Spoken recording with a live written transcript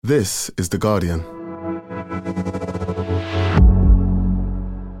This is The Guardian.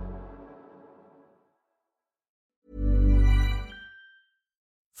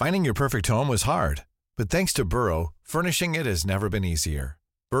 Finding your perfect home was hard, but thanks to Burrow, furnishing it has never been easier.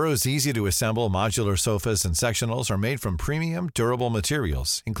 Burrow's easy-to-assemble modular sofas and sectionals are made from premium, durable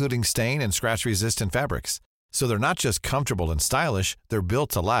materials, including stain and scratch-resistant fabrics. So they're not just comfortable and stylish, they're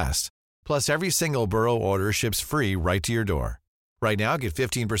built to last. Plus, every single Burrow order ships free right to your door. Right now, get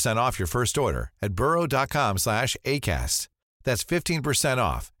 15% off your first order at burrow.com/ACAST. That's 15%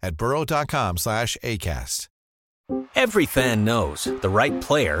 off at burrow.com/ACAST. Every fan knows the right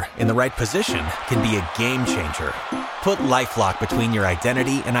player in the right position can be a game changer. Put LifeLock between your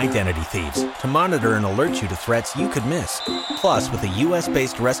identity and identity thieves to monitor and alert you to threats you could miss. Plus, with a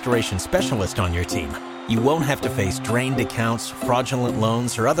U.S.-based restoration specialist on your team, you won't have to face drained accounts, fraudulent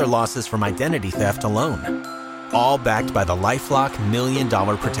loans, or other losses from identity theft alone. All backed by the LifeLock $1 Million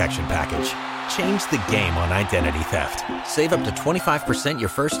Protection Package. Change the game on identity theft. Save up to 25% your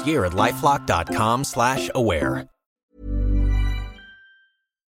first year at LifeLock.com/aware.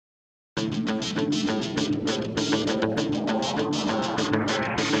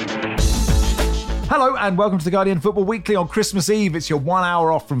 Hello and welcome to The Guardian Football Weekly on Christmas Eve. It's your 1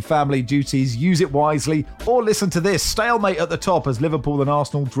 hour off from family duties. Use it wisely or listen to this. Stalemate at the top as Liverpool and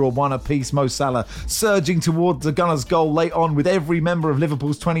Arsenal draw 1 apiece. Mo Salah surging towards the Gunners' goal late on with every member of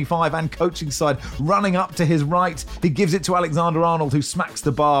Liverpool's 25 and coaching side running up to his right. He gives it to Alexander-Arnold, who smacks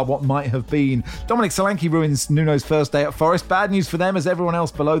the bar what might have been. Dominic Solanke ruins Nuno's first day at Forest. Bad news for them as everyone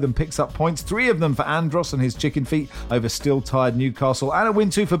else below them picks up points. 3 of them for Andros and his chicken feet over still-tired Newcastle. And a win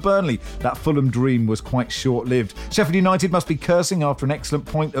too for Burnley. That Fulham dream was quite short-lived. Sheffield United must be cursing after an excellent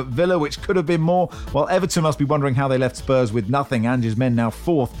point at Villa, which could have been more, while Everton must be wondering how they left Spurs with nothing. Ange's men now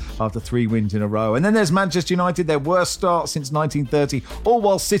 4th after 3 wins in a row. And then there's Manchester United, their worst start since 1930, all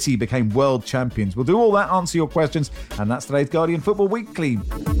while City became world champions. We'll do all that, answer your questions, and that's today's Guardian Football Weekly.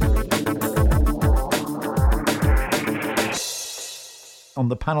 On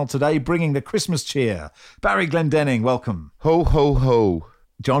the panel today, bringing the Christmas cheer, Barry Glendenning, welcome. Ho, ho, ho.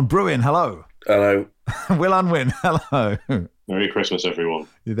 John Bruin, hello. Hello. Will Unwin, hello. Merry Christmas, everyone.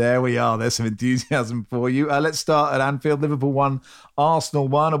 There we are. There's some enthusiasm for you. Let's start at Anfield. Liverpool 1, Arsenal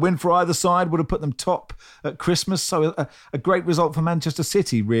 1. A win for either side would have put them top at Christmas. So a great result for Manchester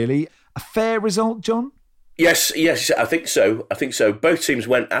City, really. A fair result, John? Yes, I think so. Both teams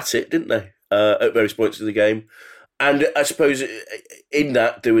went at it, didn't they, at various points of the game. And I suppose in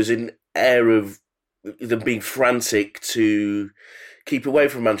that there was an air of them being frantic to keep away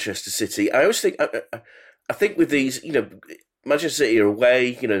from Manchester City. I always think, I think with these, Manchester City are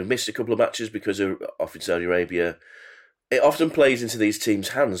away, missed a couple of matches because they're off in Saudi Arabia. It often plays into these teams'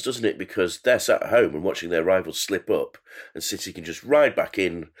 hands, doesn't it? Because they're sat at home and watching their rivals slip up, and City can just ride back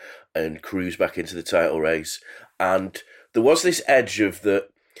in and cruise back into the title race. And there was this edge of that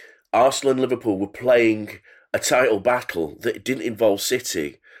Arsenal and Liverpool were playing a title battle that didn't involve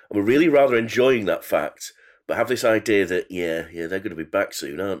City, and we're really rather enjoying that fact. But have this idea that, they're going to be back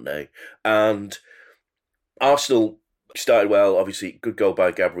soon, aren't they? And Arsenal started well, obviously, good goal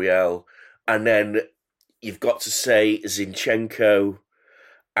by Gabriel. And then you've got to say Zinchenko,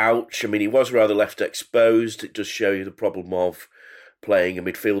 ouch. I mean, he was rather left exposed. It does show you the problem of playing a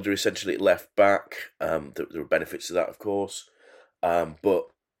midfielder essentially at left back. There were benefits to that, of course. But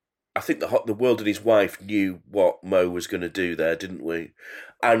I think the world and his wife knew what Mo was going to do there, didn't we?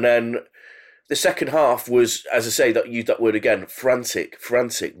 And then the second half was, as I say, use that word again, frantic.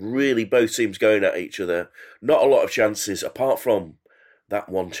 Really, both teams going at each other. Not a lot of chances, apart from that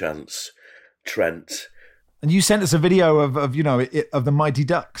one chance, Trent. And you sent us a video of the Mighty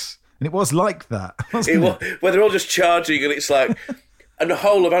Ducks, and it was like that, wasn't it? Where they're all just charging, and it's like, and the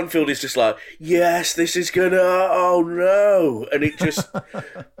whole of Anfield is just like, yes, this is gonna, oh no, and it just,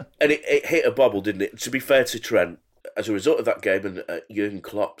 and it hit a bobble, didn't it? To be fair to Trent, as a result of that game and Jurgen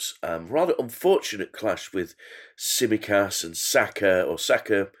Klopp's rather unfortunate clash with Tsimikas and Saka.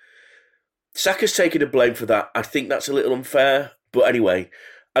 Saka's taking the blame for that. I think that's a little unfair. But anyway,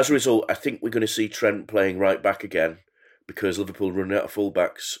 as a result, I think we're going to see Trent playing right back again because Liverpool running out of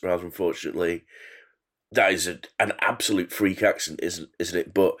fullbacks, rather unfortunately. That is an absolute freak accident, isn't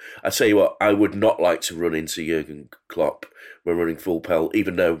it? But I tell you what, I would not like to run into Jurgen Klopp when running full pelt,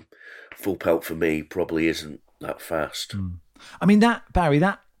 even though full pelt for me probably isn't that fast. I mean, that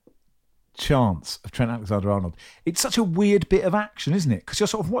chance of Trent Alexander-Arnold, it's such a weird bit of action, isn't it? Because you're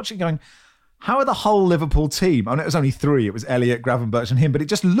sort of watching going, how are the whole Liverpool team? I know it was only 3. It was Elliott, Gravenberch and him, but it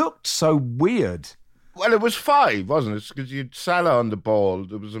just looked so weird. Well, it was 5, wasn't it? Because you'd Salah on the ball,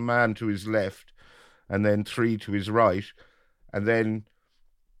 there was a man to his left, and then 3 to his right, and then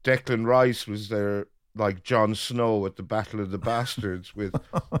Declan Rice was there like Jon Snow at the Battle of the Bastards with,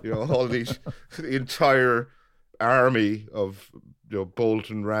 all the entire army of,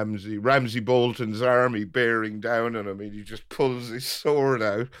 Bolton Ramsey Bolton's army bearing down on him. And he just pulls his sword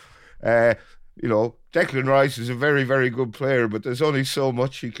out. Declan Rice is a very, very good player, but there's only so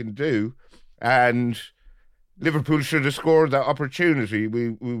much he can do. And Liverpool should have scored that opportunity.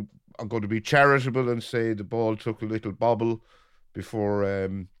 I'm going to be charitable and say the ball took a little bobble before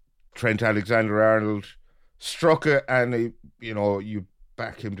Trent Alexander-Arnold struck it, and you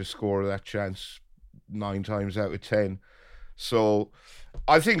back him to score that chance 9 times out of 10. So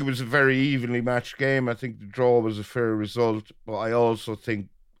I think it was a very evenly matched game. I think the draw was a fair result, but I also think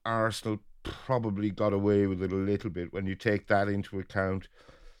Arsenal probably got away with it a little bit when you take that into account.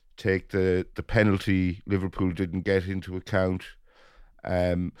 Take the penalty Liverpool didn't get into account,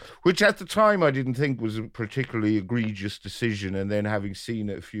 which at the time I didn't think was a particularly egregious decision, and then having seen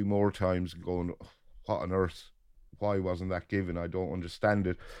it a few more times and going, what on earth? Why wasn't that given? I don't understand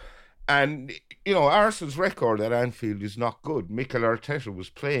it. And, Arsenal's record at Anfield is not good. Mikel Arteta was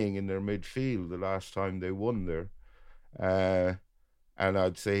playing in their midfield the last time they won there. And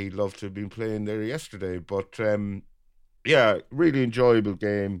I'd say he'd love to have been playing there yesterday. But, really enjoyable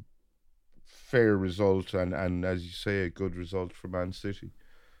game. Fair result, and as you say, a good result for Man City.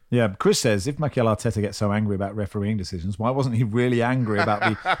 Yeah, Chris says, if Mikel Arteta gets so angry about refereeing decisions, why wasn't he really angry about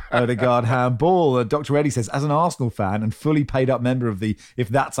the Odegaard handball? Dr. Eddie says, as an Arsenal fan and fully paid up member of the If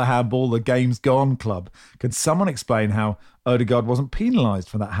That's a Handball, the Game's Gone club, could someone explain how Odegaard wasn't penalised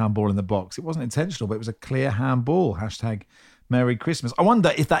for that handball in the box? It wasn't intentional, but it was a clear handball. Hashtag Merry Christmas. I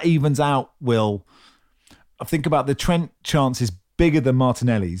wonder if that evens out, Will. I think about the Trent chances bigger than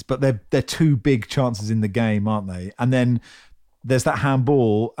Martinelli's, but they're 2 big chances in the game, aren't they? And then there's that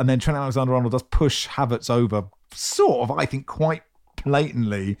handball, and then Trent Alexander-Arnold does push Havertz over, sort of, I think, quite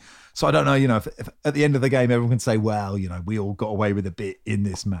blatantly. So I don't know, if at the end of the game everyone can say, well, we all got away with a bit in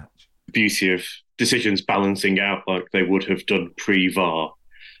this match. The beauty of decisions balancing out like they would have done pre-VAR,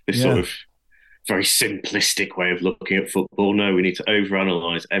 this sort of very simplistic way of looking at football. No, we need to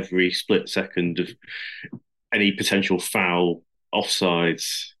overanalyze every split second of any potential foul,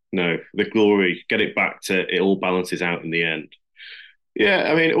 offsides. No, the glory, get it back to it all balances out in the end.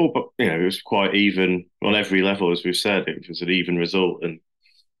 Yeah, I mean, it was quite even on every level, as we've said. It was an even result, and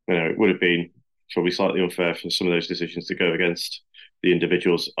it would have been probably slightly unfair for some of those decisions to go against the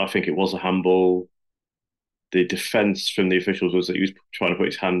individuals. I think it was a handball. The defence from the officials was that he was trying to put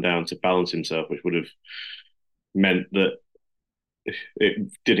his hand down to balance himself, which would have meant that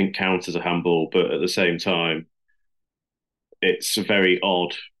it didn't count as a handball. But at the same time, it's very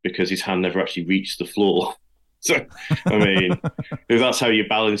odd because his hand never actually reached the floor. So, I mean, if that's how you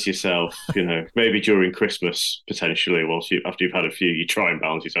balance yourself, maybe during Christmas, potentially, after you've had a few, you try and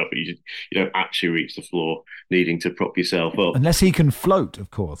balance yourself, but you don't actually reach the floor, needing to prop yourself up. Unless he can float,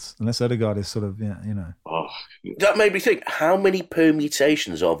 of course. Unless Odegaard is sort of, Oh. That made me think, how many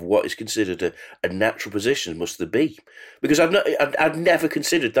permutations of what is considered a natural position must there be? Because I'd never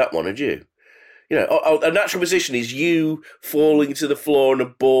considered that one, had you? A natural position is you falling to the floor and a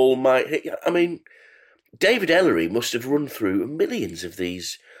ball might hit you. I mean, David Ellery must have run through millions of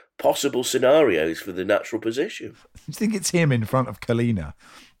these possible scenarios for the natural position. I think it's him in front of Kalina,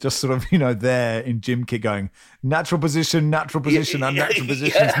 just sort of, there in gym kit going, natural position, and natural position,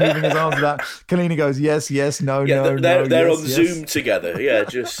 He's moving his arms about. Kalina goes, yes, no, no, they're yes, on yes. Zoom together,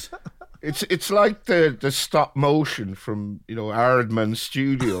 just... It's like the stop motion from Aardman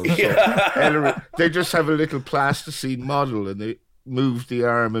Studios. So they just have a little plasticine model and they move the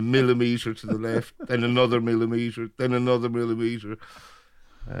arm a millimetre to the left, then another millimetre, then another millimetre,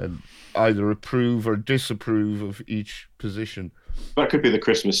 and either approve or disapprove of each position. That could be the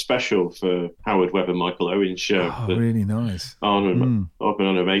Christmas special for Howard Webb and Michael Owen's show. Oh, really nice. Open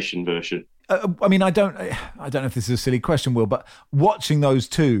animation version. I mean, I don't know if this is a silly question, Will, but watching those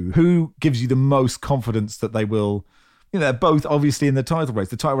two, who gives you the most confidence that they will? They're both obviously in the title race.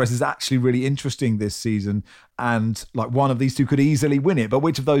 The title race is actually really interesting this season, and like one of these two could easily win it. But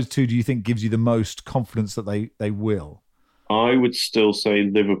which of those two do you think gives you the most confidence that they will? I would still say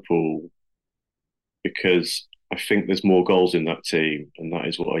Liverpool, because I think there's more goals in that team, and that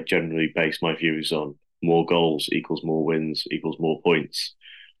is what I generally base my views on. More goals equals more wins equals more points.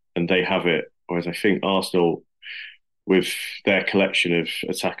 And they have it. Whereas I think Arsenal, with their collection of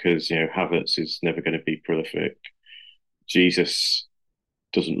attackers, Havertz is never going to be prolific. Jesus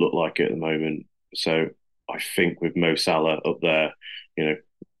doesn't look like it at the moment. So I think with Mo Salah up there,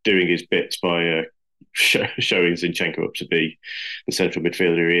 doing his bits by showing Zinchenko up to be the central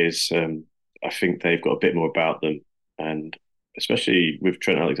midfielder he is, I think they've got a bit more about them. And especially with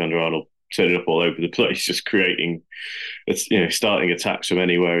Trent Alexander-Arnold turning up all over the place, just creating, starting attacks from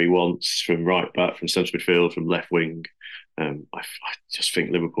anywhere he wants, from right back, from centre midfield, from left wing. I just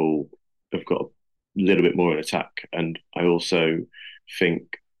think Liverpool have got a little bit more in attack, and I also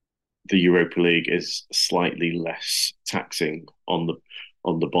think the Europa League is slightly less taxing on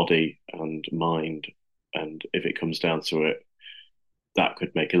the body and mind, and if it comes down to it, that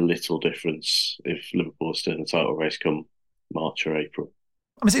could make a little difference if Liverpool are still in the title race come March or April.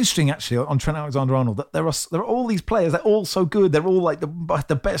 It's interesting, actually, on Trent Alexander-Arnold, that there are all these players. They're all so good. They're all like the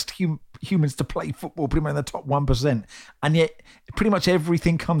best humans to play football, pretty much in the top 1%. And yet, pretty much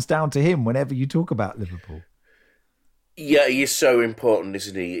everything comes down to him whenever you talk about Liverpool. Yeah, he is so important,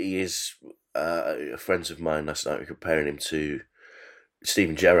 isn't he? He is. Friends of mine last night were comparing him to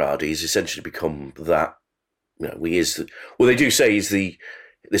Steven Gerrard. He's essentially become that. He is. They do say he's the.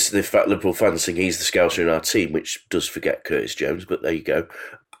 The fact Liverpool fans think he's the scouser in our team, which does forget Curtis Jones, but there you go.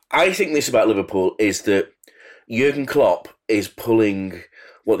 I think this about Liverpool is that Jurgen Klopp is pulling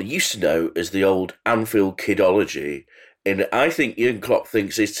what they used to know as the old Anfield kidology. And I think Jurgen Klopp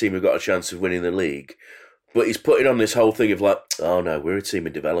thinks his team have got a chance of winning the league, but he's putting on this whole thing of like, oh no, we're a team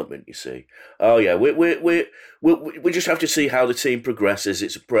in development, you see. Oh yeah, we just have to see how the team progresses.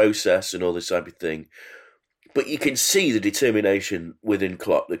 It's a process and all this type of thing. But you can see the determination within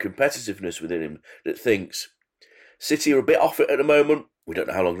Klopp, the competitiveness within him that thinks City are a bit off it at the moment. We don't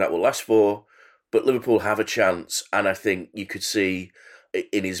know how long that will last for, but Liverpool have a chance. And I think you could see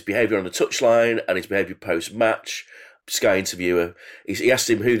in his behaviour on the touchline and his behaviour post-match. Sky interviewer, he asked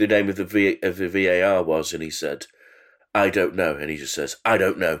him who the name of the VAR was, and he said, I don't know. And he just says, I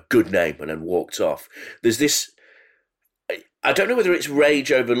don't know, good name, and then walked off. There's this... I don't know whether it's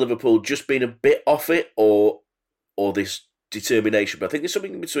rage over Liverpool just being a bit off it or this determination, but I think there's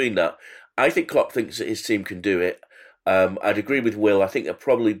something in between that. I think Klopp thinks that his team can do it. I'd agree with Will. I think they're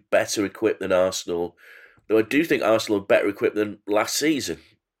probably better equipped than Arsenal, though I do think Arsenal are better equipped than last season.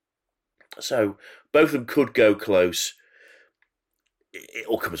 So both of them could go close. It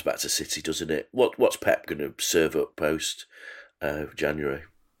all comes back to City, doesn't it? What's Pep going to serve up post January?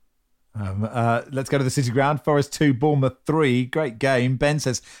 Let's go to the City ground. Forest 2, Bournemouth 3. Great game. Ben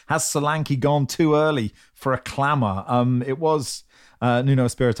says, has Solanke gone too early for a clamour? It was Nuno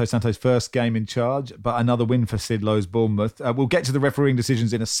Espirito Santo's first game in charge, but another win for Sid Lowe's Bournemouth. We'll get to the refereeing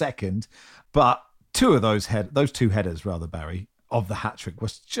decisions in a second, but those two headers, Barry, of the hat-trick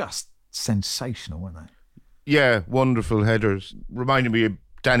was just sensational, weren't they? Yeah, wonderful headers. Reminded me of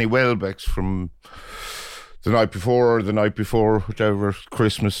Danny Welbeck's from the night before, whichever,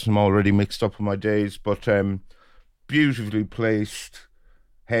 Christmas. I'm already mixed up in my days, but beautifully placed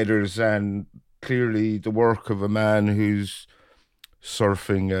headers and clearly the work of a man who's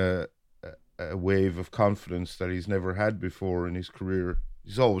surfing a wave of confidence that he's never had before in his career.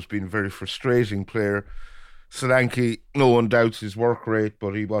 He's always been a very frustrating player. Solanke, no one doubts his work rate,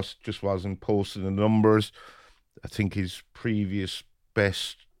 but he wasn't posting the numbers. I think his previous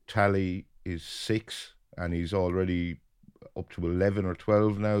best tally is 6, and he's already up to 11 or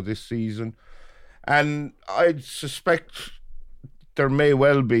 12 now this season. And I suspect there may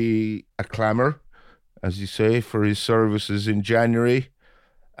well be a clamour, as you say, for his services in January.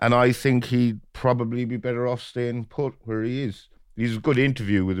 And I think he'd probably be better off staying put where he is. There's a good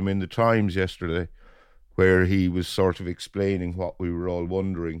interview with him in the Times yesterday, where he was sort of explaining what we were all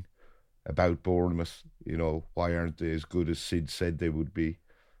wondering about Bournemouth. You know, why aren't they as good as Sid said they would be?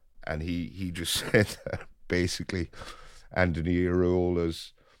 And he just said that basically Anthony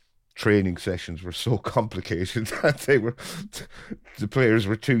Iraola's training sessions were so complicated that the players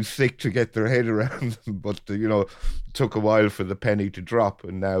were too thick to get their head around them. But, it took a while for the penny to drop,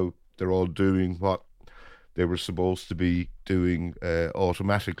 and now they're all doing what they were supposed to be doing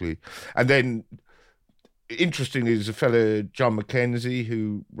automatically. And then, interestingly, there's a fella, John McKenzie,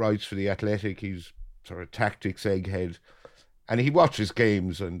 who writes for The Athletic. He's sort of tactics egghead, and he watches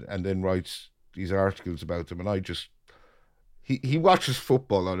games and then writes these articles about them. And he watches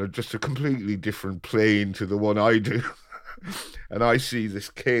football on just a completely different plane to the one I do. And I see this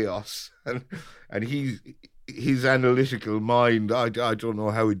chaos, and his analytical mind, I don't know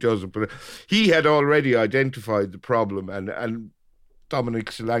how he does it, but he had already identified the problem, and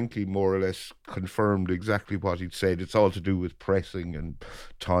Dominic Solanke more or less confirmed exactly what he'd said. It's all to do with pressing and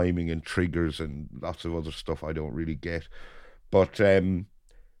timing and triggers and lots of other stuff I don't really get. But that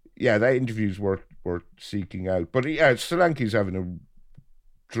interview's worth seeking out. But Solanke's having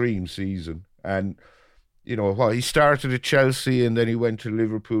a dream season, and he started at Chelsea and then he went to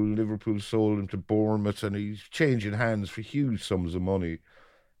Liverpool. Liverpool sold him to Bournemouth, and he's changing hands for huge sums of money,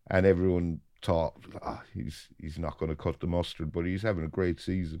 and everyone thought, he's not going to cut the mustard, but he's having a great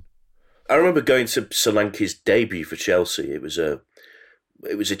season. I remember going to Solanke's debut for Chelsea. It was a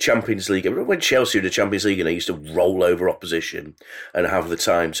Champions League. I remember when Chelsea were in the Champions League and they used to roll over opposition and have the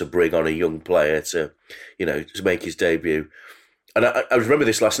time to bring on a young player to make his debut. And I remember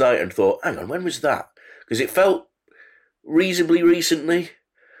this last night and thought, hang on, when was that? Because it felt reasonably recently.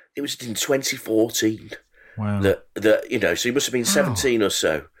 It was in 2014. Wow. So he must have been 17 or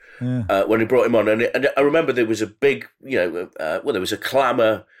so when he brought him on. And I remember there was a big, there was a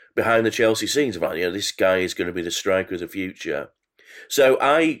clamour behind the Chelsea scenes about, this guy is going to be the striker of the future. So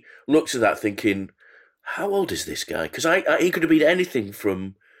I looked at that thinking, how old is this guy? Because he could have been anything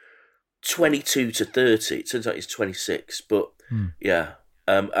from 22 to 30. It turns out he's 26. But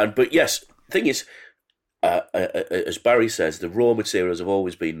but yes, the thing is, as Barry says, the raw materials have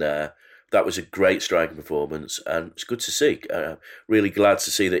always been there. That was a great striking performance, and it's good to see. Really glad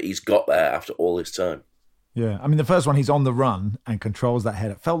to see that he's got there after all this time. Yeah, I mean, the first one, he's on the run and controls that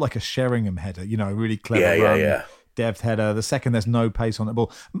header. It felt like a Sheringham header, a really clever run. Deft header. The second, there's no pace on the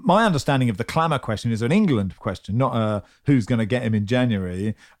ball. My understanding of the clamour question is an England question, not who's going to get him in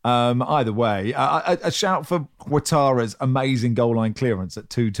January. Either way, a shout for Ouattara's amazing goal line clearance at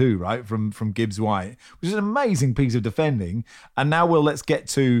 2-2, right, from Gibbs White, which is an amazing piece of defending. And now let's get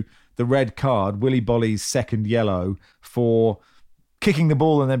to the red card, Willy Bolly's second yellow for kicking the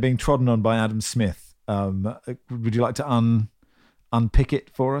ball and then being trodden on by Adam Smith. Would you like to unpick it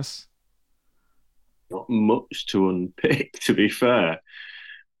for us? Not much to unpick, to be fair.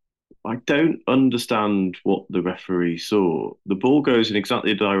 I don't understand what the referee saw. The ball goes in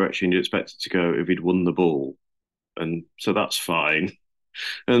exactly the direction you expect it to go if he'd won the ball. And so that's fine.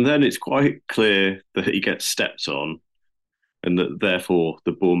 And then it's quite clear that he gets stepped on and that therefore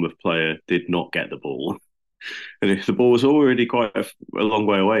the Bournemouth player did not get the ball. And if the ball was already quite a long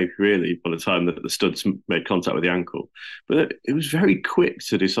way away, really, by the time that the studs made contact with the ankle. But it was very quick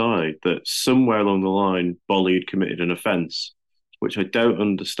to decide that somewhere along the line, Bolly had committed an offence, which I don't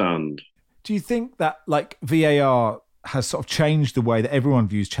understand. Do you think that, VAR has sort of changed the way that everyone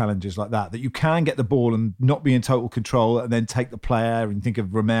views challenges like that you can get the ball and not be in total control and then take the player, and think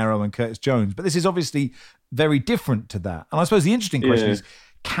of Romero and Curtis Jones? But this is obviously very different to that. And I suppose the interesting question is,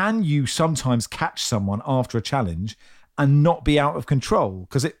 can you sometimes catch someone after a challenge and not be out of control?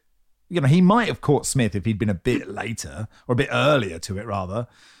 Because he might have caught Smith if he'd been a bit later or a bit earlier to it, rather.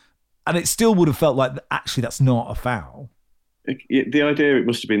 And it still would have felt like, actually, that's not a foul. The idea, it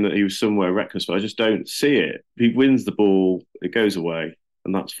must have been that he was somewhere reckless, but I just don't see it. He wins the ball, it goes away,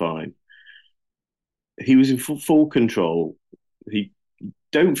 and that's fine. He was in full control. He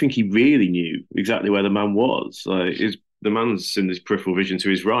don't think he really knew exactly where the man was. The man's in this peripheral vision to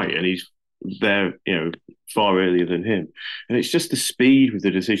his right, and he's there, far earlier than him. And it's just the speed with the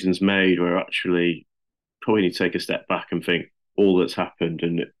decisions made where actually probably need to take a step back and think all that's happened.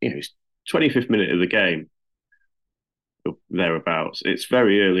 And, it's 25th minute of the game, thereabouts. It's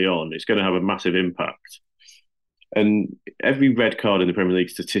very early on. It's going to have a massive impact. And every red card in the Premier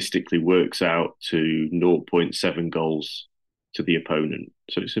League statistically works out to 0.7 goals to the opponent.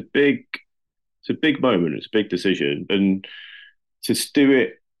 So it's a big moment. It's a big decision. And to do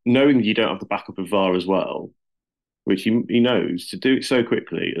it knowing you don't have the backup of VAR as well, which he knows, to do it so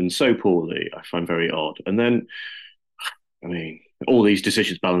quickly and so poorly, I find very odd. And then, all these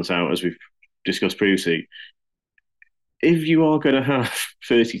decisions balance out, as we've discussed previously. If you are going to have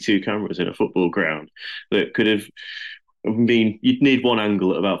 32 cameras in a football ground that could have you'd need one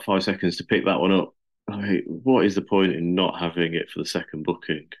angle at about 5 seconds to pick that one up. What is the point in not having it for the second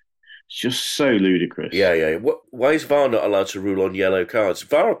booking? It's just so ludicrous. Yeah. Why is VAR not allowed to rule on yellow cards?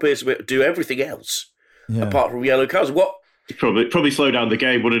 VAR appears to do everything else apart from yellow cards. What? Probably slow down the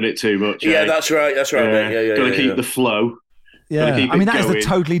game, wouldn't it, too much? Yeah, that's right. Yeah. Got to keep the flow. Yeah, that is the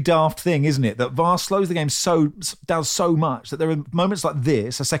totally daft thing, isn't it? That VAR slows the game down so much that there are moments like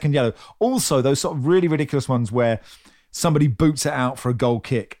this, a second yellow. Also, those sort of really ridiculous ones where somebody boots it out for a goal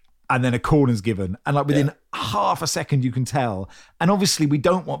kick and then a corner's given. And within half a second, you can tell. And obviously, we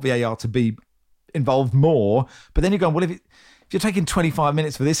don't want VAR to be involved more. But then you're going, well, if you're taking 25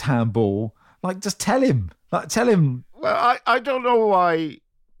 minutes for this handball, just tell him. Tell him. Well, I don't know why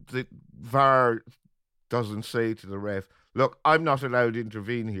the VAR doesn't say to the ref, look, I'm not allowed to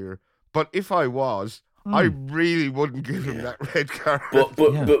intervene here, but if I was, I really wouldn't give him that red card.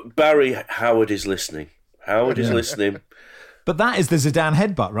 But Barry, Howard is listening. Howard is listening. But that is the Zidane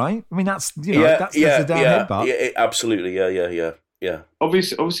headbutt, right? That's the Zidane headbutt. Yeah, absolutely. Yeah.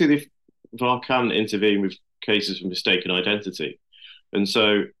 Obviously, the VAR can intervene with cases of mistaken identity. And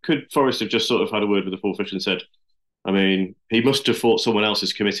so could Forrest have just sort of had a word with the full official and said, I mean, he must have thought someone else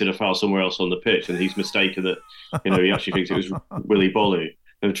has committed a foul somewhere else on the pitch, and he's mistaken that, he actually thinks it was Willy Bolly,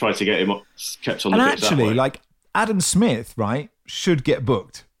 and tried to get him kept on the And pitch that actually, way. like Adam Smith, right, should get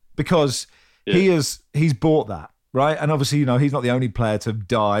booked because Yeah. he's bought that, right? And obviously, he's not the only player to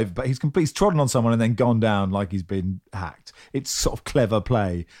dive, but he's trodden on someone and then gone down like he's been hacked. It's sort of clever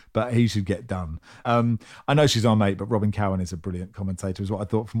play, but he should get done. I know she's our mate, but Robin Cowan is a brilliant commentator, is what I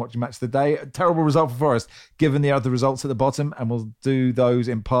thought from watching Match of the Day. A terrible result for Forest, given the other results at the bottom, and we'll do those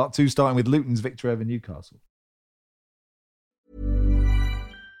in part two, starting with Luton's victory over Newcastle.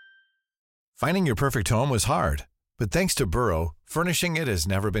 Finding your perfect home was hard, but thanks to Burrow, furnishing it has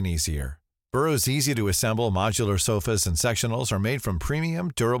never been easier. Burrow's easy-to-assemble modular sofas and sectionals are made from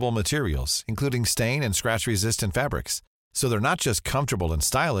premium, durable materials, including stain and scratch-resistant fabrics. So they're not just comfortable and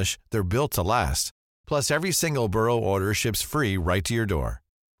stylish, they're built to last. Plus, every single Burrow order ships free right to your door.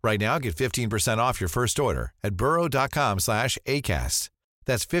 Right now, get 15% off your first order at burrow.com/ACAST.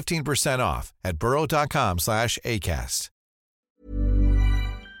 That's 15% off at burrow.com/ACAST.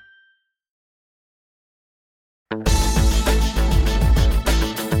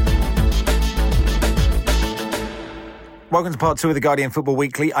 Welcome to part two of the Guardian Football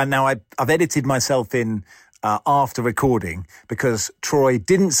Weekly. I've edited myself in after recording because Troy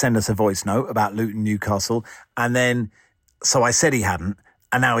didn't send us a voice note about Luton Newcastle, so I said he hadn't,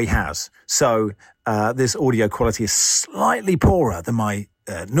 and now he has. So this audio quality is slightly poorer than my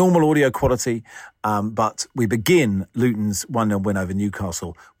normal audio quality, but we begin Luton's 1-0 win over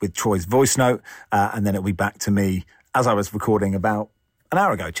Newcastle with Troy's voice note, and then it'll be back to me as I was recording about an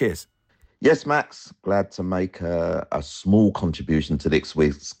hour ago. Cheers. Yes, Max, glad to make a small contribution to this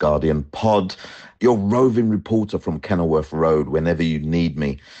week's Guardian pod. Your roving reporter from Kenilworth Road whenever you need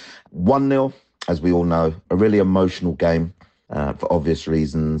me. 1-0, as we all know, a really emotional game for obvious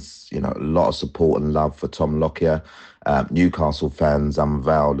reasons. A lot of support and love for Tom Lockyer. Newcastle fans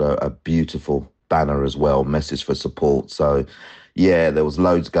unveiled a beautiful banner as well, message for support. So, yeah, there was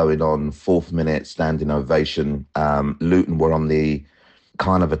loads going on. 4th minute, standing ovation. Luton were on the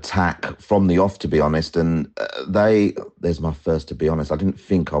kind of attack from the off, to be honest, and there's my first to be honest. I didn't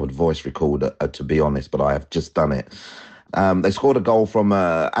think I would voice record a to be honest, but I have just done it. They scored a goal from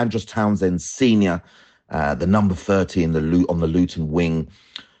Andros Townsend Senior, the number 30 on the Luton wing,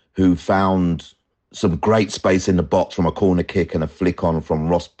 who found some great space in the box from a corner kick and a flick on from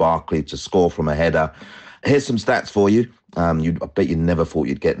Ross Barkley to score from a header. Here's some stats for you. I bet you never thought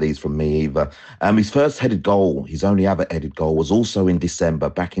you'd get these from me either. His first headed goal, his only ever headed goal, was also in December,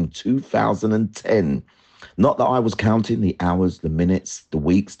 back in 2010. Not that I was counting the hours, the minutes, the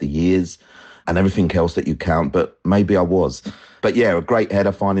weeks, the years, and everything else that you count, but maybe I was. But yeah, a great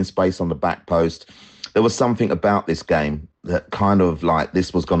header, finding space on the back post. There was something about this game that kind of like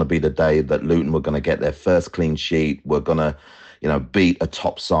this was going to be the day that Luton were going to get their first clean sheet. We're going to beat a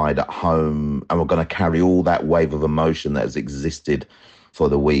top side at home, and we're going to carry all that wave of emotion that has existed for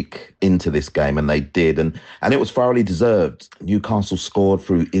the week into this game, and they did, and it was thoroughly deserved. Newcastle scored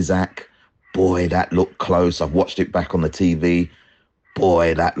through Isaac. Boy, that looked close. I've watched it back on the TV.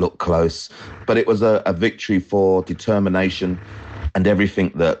 Boy, that looked close. But it was a victory for determination and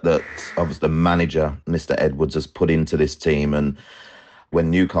everything that obviously the manager, Mr. Edwards, has put into this team. And when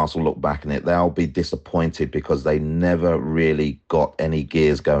Newcastle look back on it, they'll be disappointed because they never really got any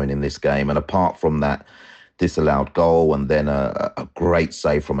gears going in this game. And apart from that disallowed goal and then a great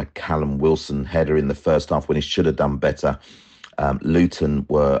save from a Callum Wilson header in the first half when he should have done better, Luton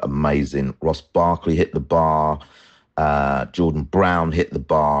were amazing. Ross Barkley hit the bar. Jordan Brown hit the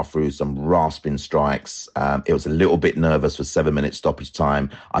bar through some rasping strikes. It was a little bit nervous for 7 minutes stoppage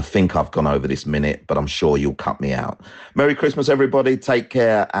time. I think I've gone over this minute, but I'm sure you'll cut me out. Merry Christmas, everybody. Take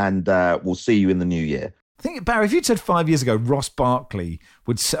care, and we'll see you in the new year. I think, Barry, if you'd said 5 years ago Ross Barkley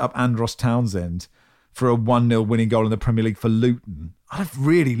would set up Andros Townsend for a 1-0 winning goal in the Premier League for Luton, I'd have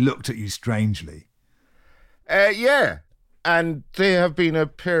really looked at you strangely. Yeah, and they have been a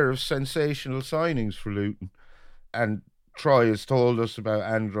pair of sensational signings for Luton. And Troy has told us about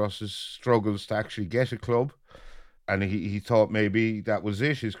Andros's struggles to actually get a club. And he thought maybe that was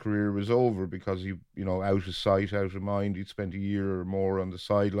it. His career was over because he, out of sight, out of mind. He'd spent a year or more on the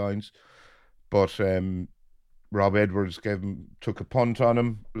sidelines. But Rob Edwards took a punt on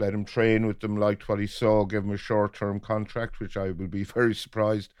him, let him train with them, liked what he saw, gave him a short-term contract, which I will be very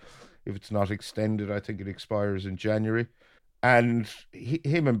surprised if it's not extended. I think it expires in January. And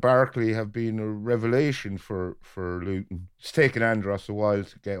him and Barkley have been a revelation for Luton. It's taken Andros a while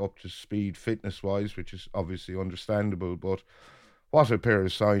to get up to speed fitness-wise, which is obviously understandable, but what a pair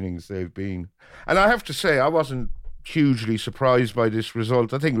of signings they've been. And I have to say, I wasn't hugely surprised by this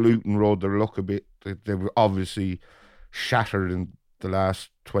result. I think Luton rode their luck a bit. They were obviously shattered in the last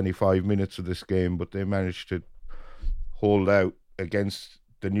 25 minutes of this game, but they managed to hold out against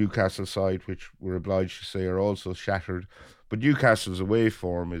the Newcastle side, which we're obliged to say are also shattered. But Newcastle's away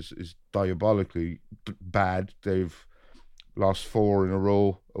form is diabolically bad. They've lost 4 in a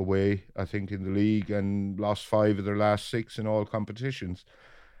row away, I think, in the league, and lost 5 of their last 6 in all competitions.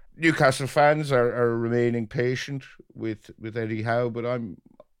 Newcastle fans are remaining patient with Eddie Howe, but I'm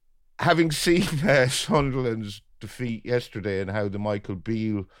having seen Sunderland's defeat yesterday and how the Michael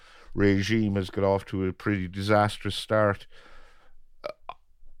Beale regime has got off to a pretty disastrous start.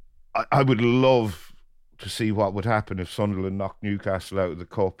 I would love to see what would happen if Sunderland knocked Newcastle out of the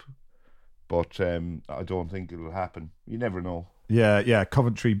cup, but I don't think it'll happen. You never know. Yeah.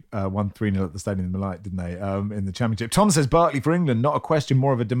 Coventry won 3-0 at the Stadium of Light, didn't they, in the Championship? Tom says Barkley for England, not a question,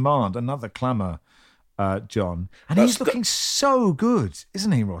 more of a demand. Another clamour, John. And he's looking so good,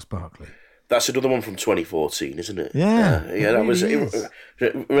 isn't he, Ross Barkley? That's another one from 2014, isn't it? Yeah, that was.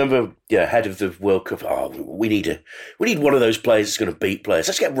 Remember, head of the World Cup. Oh, we need one of those players that's going to beat players.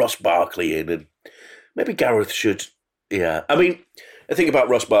 Let's get Ross Barkley in, and maybe Gareth should. Yeah, I mean, the thing about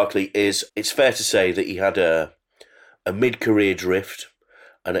Ross Barkley is it's fair to say that he had a mid-career drift,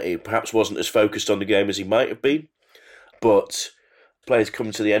 and he perhaps wasn't as focused on the game as he might have been. But players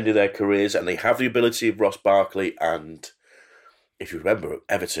come to the end of their careers, and they have the ability of Ross Barkley. And if you remember, at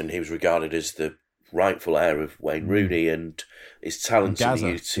Everton, he was regarded as the rightful heir of Wayne Rooney, and his talents in the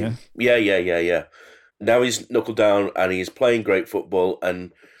youth team. Yeah. Now he's knuckled down, and he's playing great football.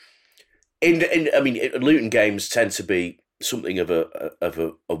 And Luton games tend to be something of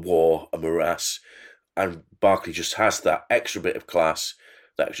a war, a morass, and Barkley just has that extra bit of class,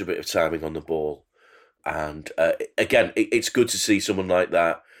 that extra bit of timing on the ball. And again, it's good to see someone like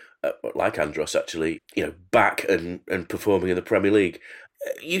that, like Andros actually, back and performing in the Premier League.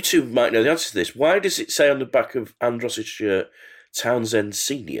 You two might know the answer to this. Why does it say on the back of Andros' shirt, Townsend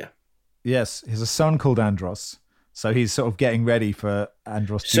Senior? Yes, he has a son called Andros, so he's sort of getting ready for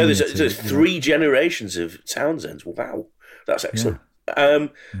Andros. So there's 3 generations of Townsends. Wow, that's excellent. Yeah.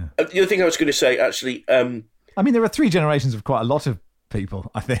 The other thing I was going to say, actually, there are 3 generations of quite a lot of people,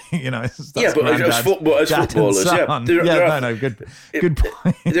 I think. But as footballers, good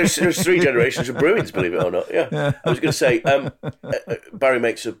point. There's 3 generations of Bruins, believe it or not. Yeah. I was going to say, Barry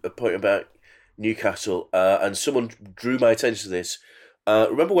makes a point about Newcastle, and someone drew my attention to this.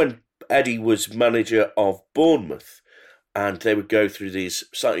 Remember when Eddie was manager of Bournemouth, and they would go through these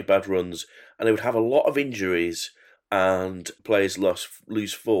slightly bad runs, and they would have a lot of injuries, and players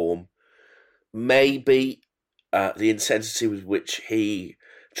lose form. Maybe the intensity with which he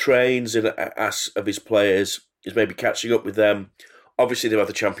trains and asks of his players is maybe catching up with them. Obviously, they have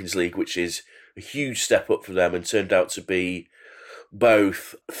the Champions League, which is a huge step up for them and turned out to be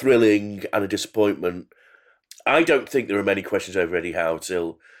both thrilling and a disappointment. I don't think there are many questions over Eddie Howe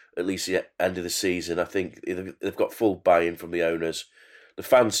till at least the end of the season. I think they've got full buy-in from the owners. The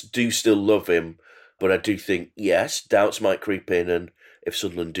fans do still love him, but I do think, yes, doubts might creep in, and if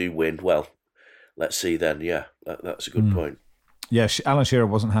Sunderland do win, well, let's see then. Yeah, that's a good point. Yeah, Alan Shearer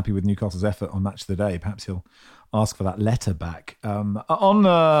wasn't happy with Newcastle's effort on Match of the Day. Perhaps he'll ask for that letter back. On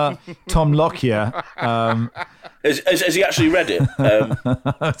Tom Lockyer... Has he actually read it?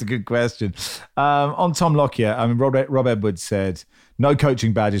 That's a good question. On Tom Lockyer, Rob Edwards said, no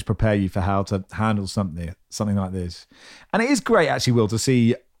coaching badges prepare you for how to handle something like this. And it is great, actually, Will, to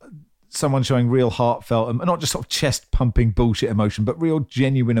see someone showing real heartfelt, and not just sort of chest-pumping bullshit emotion, but real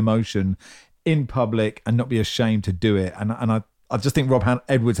genuine emotion in public and not be ashamed to do it. And I just think Rob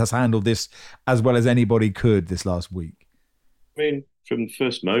Edwards has handled this as well as anybody could this last week. I mean, from the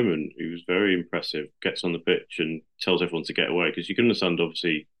first moment, he was very impressive, gets on the pitch and tells everyone to get away, because you can understand,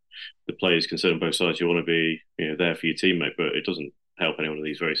 obviously, the players concerned on both sides. You want to be there for your teammate, but it doesn't help anyone in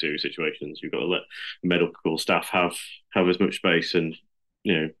these very serious situations. You've got to let medical staff have as much space and,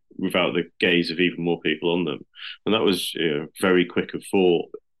 without the gaze of even more people on them. And that was very quick of thought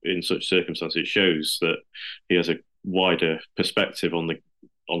in such circumstances. It shows that he has a wider perspective on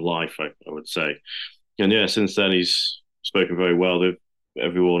life, I would say. And since then he's spoken very well.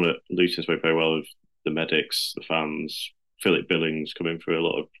 Everyone at Luton spoke very well of the medics, the fans. Philip Billings coming through a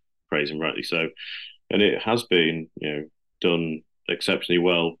lot of praise, and rightly so. And it has been, done exceptionally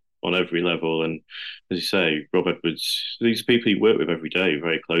well on every level. And as you say, Rob Edwards, these people you work with every day,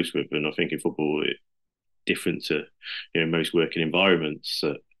 very close with. And I think in football, it's different to most working environments.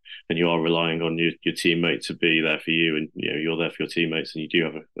 And you are relying on your teammate to be there for you, and you're there for your teammates, and you do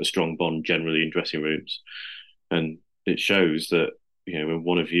have a strong bond generally in dressing rooms. And it shows that when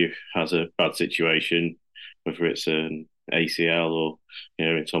one of you has a bad situation, whether it's an ACL or,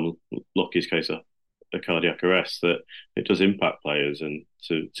 in Tom Lockie's case, a cardiac arrest, that it does impact players, and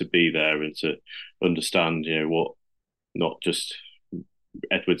to be there and to understand, what not just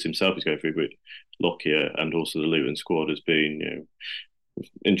Edwards himself is going through, but Lockyer and also the Luton squad has been,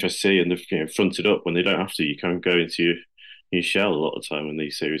 interesting, and they've fronted up when they don't have to. You can't go into your shell a lot of the time when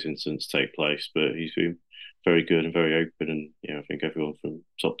these serious incidents take place, but he's been very good and very open, and I think everyone from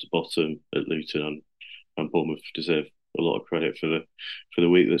top to bottom at Luton and Bournemouth deserve a lot of credit for the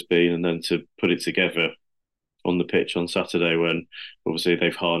week that's been, and then to put it together on the pitch on Saturday, when obviously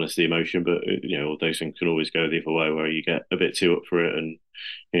they've harnessed the emotion, but those things can always go the other way, where you get a bit too up for it, and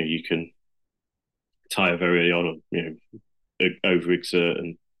you can tire very early on, overexert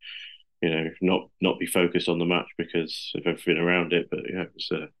and not be focused on the match because of everything around it. But it's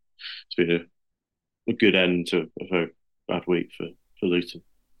been a good end to a very bad week for Luton.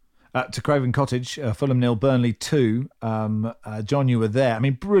 To Craven Cottage, Fulham 0, Burnley 2. John, you were there. I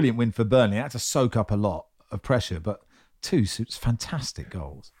mean, brilliant win for Burnley. They had to soak up a lot of pressure, but 2 fantastic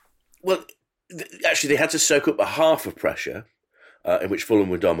goals. Well, actually, they had to soak up a half of pressure, in which Fulham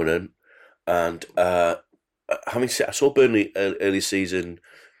were dominant. And having said, I saw Burnley early season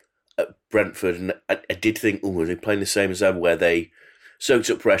at Brentford, and I did think, are they playing the same as ever, where they soaked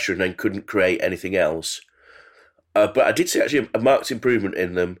up pressure and then couldn't create anything else? But I did see actually a marked improvement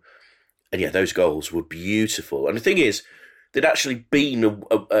in them. And yeah, those goals were beautiful. And the thing is, there'd actually been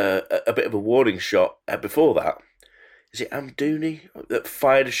a bit of a warning shot before that. Is it Amdouni that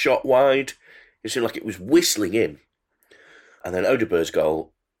fired a shot wide? It seemed like it was whistling in. And then Odegaard's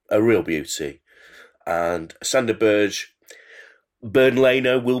goal, a real beauty. And Sander Berge,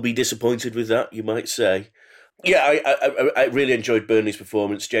 Burnleno will be disappointed with that, you might say. Yeah, I really enjoyed Burnley's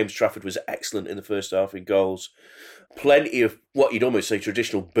performance. James Trafford was excellent in the first half in goals. Plenty of what you'd almost say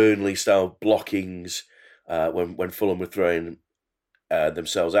traditional Burnley-style blockings when Fulham were throwing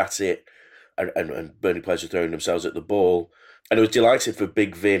themselves at it, and Burnley players were throwing themselves at the ball. And I was delighted for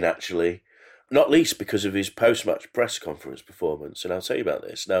Big Vin, actually, not least because of his post-match press conference performance. And I'll tell you about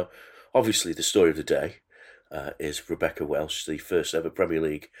this. Now, obviously, the story of the day is Rebecca Welsh, the first ever Premier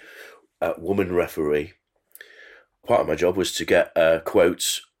League woman referee. Part of my job was to get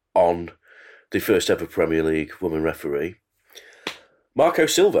quotes on the first ever Premier League woman referee. Marco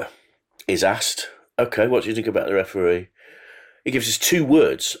Silva is asked, okay, what do you think about the referee? He gives us 2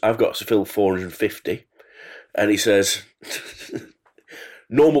 words. I've got to fill 450. And he says,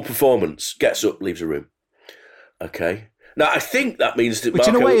 normal performance, gets up, leaves a room. Okay. Now, I think that means that Which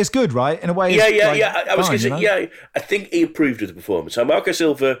Marco... in a way is good, right? In a way, I was going to say, I think he approved of the performance. So Marco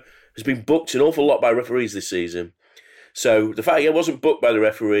Silva has been booked an awful lot by referees this season. So the fact he wasn't booked by the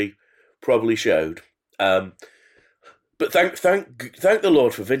referee probably showed. But thank the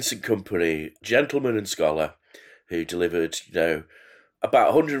Lord for Vincent Kompany, gentleman and scholar, who delivered,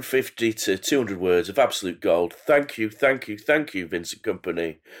 about 150 to 200 words of absolute gold. Thank you, Vincent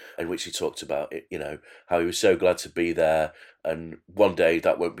Kompany, in which he talked about it, how he was so glad to be there, and one day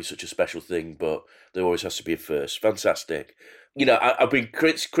that won't be such a special thing, but there always has to be a first. Fantastic. I've been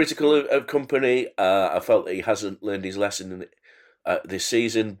critical of Kompany. I felt that he hasn't learned his lesson this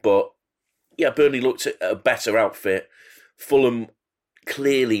season, but yeah, Burnley looked at a better outfit. Fulham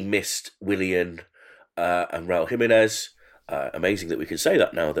clearly missed Willian and Raul Jimenez. Amazing that we can say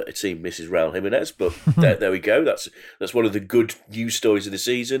that now, that a team misses Raul Jimenez, but there we go. That's one of the good news stories of the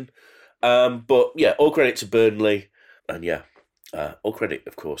season. But yeah, all credit to Burnley, and yeah, all credit,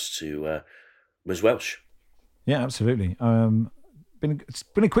 of course, to Ms. Welsh. Yeah, absolutely. It's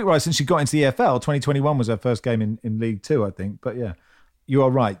been a quick ride since she got into the EFL. 2021 was her first game in League Two, I think. But yeah, you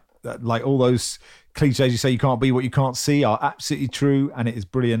are right. Like all those cliches you say you can't be what you can't see are absolutely true, and it is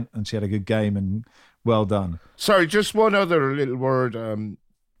brilliant. And she had a good game, and well done. Sorry, just one other little word.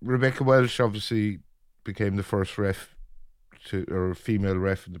 Rebecca Welsh obviously became the first female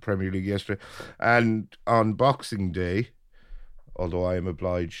ref in the Premier League yesterday. And on Boxing Day, although I am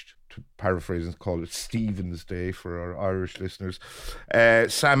obliged to paraphrase and call it Stephen's Day for our Irish listeners,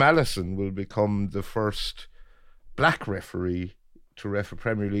 Sam Allison will become the first black referee to ref a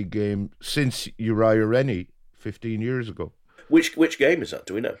Premier League game since Uriah Rennie 15 years ago. Which game is that?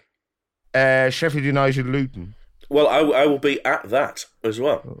 Do we know? Sheffield United Luton. Well, I will be at that as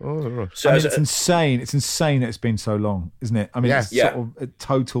well. Oh, right. So it's insane. It's insane that it's been so long, isn't it? I mean, it's sort of a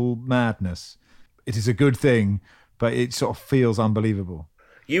total madness. It is a good thing, but it sort of feels unbelievable.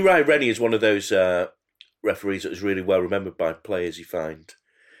 Uriah Rennie is one of those referees that is really well remembered by players. You find,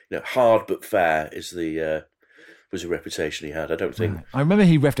 hard but fair is the was a reputation he had. I don't think. Right. I remember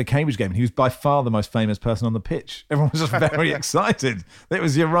he reffed a Cambridge game and he was by far the most famous person on the pitch. Everyone was just very excited. It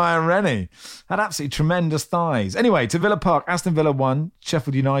was Uriah Rennie. Had absolutely tremendous thighs. Anyway, to Villa Park, Aston Villa won,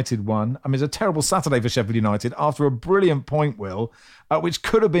 Sheffield United won. I mean, it's a terrible Saturday for Sheffield United after a brilliant point, Will, which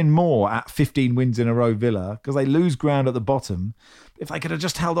could have been more at 15 wins in a row Villa, because they lose ground at the bottom. If they could have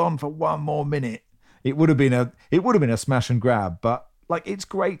just held on for one more minute, it would have been a smash and grab. But like, it's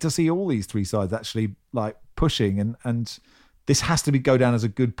great to see all these three sides actually like pushing, and this has to go down as a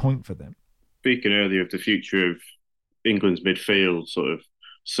good point for them. Speaking earlier of the future of England's midfield, sort of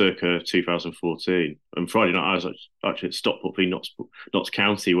circa 2014, and Friday night I was actually at Stockport v Notts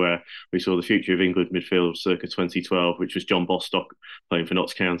County, where we saw the future of England midfield circa 2012, which was John Bostock playing for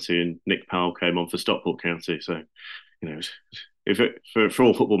Notts County and Nick Powell came on for Stockport County. So, for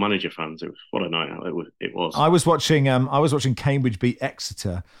all Football Manager fans, what a night out it was. I was watching Cambridge beat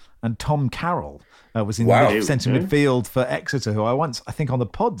Exeter, and Tom Carroll was in centre midfield for Exeter, who I think on the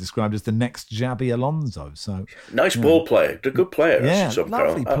pod described as the next Xabi Alonso. So nice ball player, a good player. Yeah,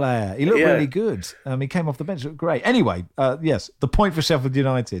 lovely player. He looked really good. He came off the bench, looked great. Anyway, yes, the point for Sheffield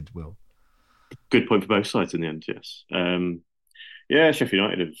United, Will. Good point for both sides in the end. Yes, Sheffield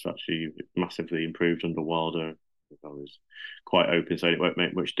United have actually massively improved under Wilder. I was quite open saying it won't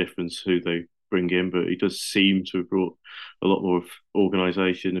make much difference who they bring in, but he does seem to have brought a lot more of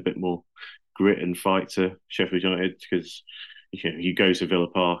organisation, a bit more grit and fight to Sheffield United, because you go to Villa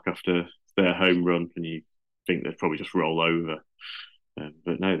Park after their home run and you think they'd probably just roll over,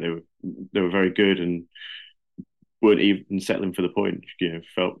 but no, they were very good and weren't even settling for the point.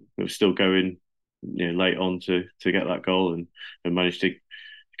 Felt they were still going late on to get that goal and managed to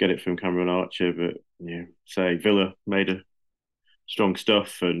get it from Cameron Archer, but say Villa made a strong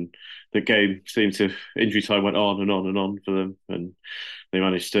stuff, and the game seemed to, injury time went on and on and on for them, and they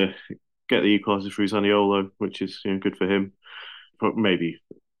managed to get the equaliser through Zaniolo, which is good for him. But maybe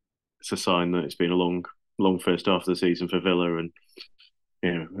it's a sign that it's been a long first half of the season for Villa, and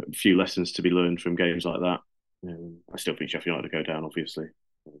a few lessons to be learned from games like that. I still think Sheffield United will go down, obviously.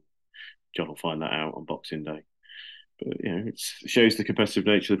 John will find that out on Boxing Day. But it shows the competitive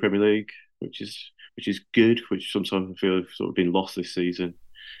nature of the Premier League, which is good, which sometimes I feel have sort of been lost this season.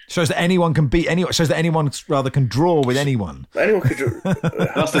 Shows that anyone can beat anyone. Shows that anyone rather can draw with anyone. Anyone can draw.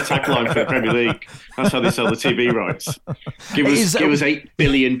 That's the tagline for the Premier League. That's how they sell the TV rights. Give us £8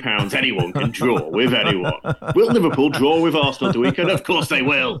 billion. Anyone can draw with anyone. Will Liverpool draw with Arsenal the weekend? Of course they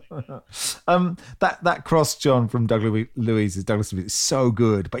will. That cross, John, from Douglas Luiz is so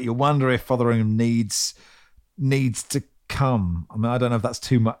good, but you wonder if Fotheringham needs to come. I mean, I don't know if that's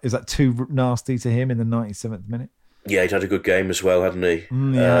too much. Is that too nasty to him in the 97th minute? Yeah, he'd had a good game as well, hadn't he?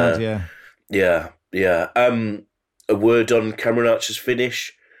 Yeah. A word on Cameron Archer's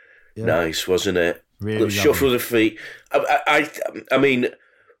finish. Yeah. Nice, wasn't it? Really shuffle of the feet. I mean,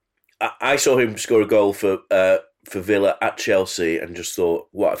 I saw him score a goal for Villa at Chelsea and just thought,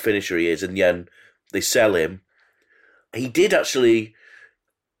 what a finisher he is. And then they sell him. He did actually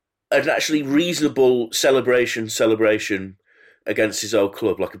reasonable celebration against his old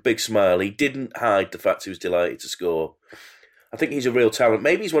club, like a big smile. He didn't hide the fact he was delighted to score. I think he's a real talent.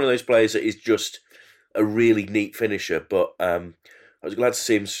 Maybe he's one of those players that is just a really neat finisher, but I was glad to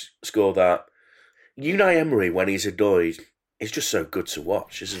see him score that. Unai Emery, when he's annoyed, is just so good to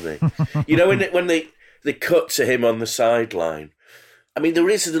watch, isn't he? When they cut to him on the sideline, I mean, there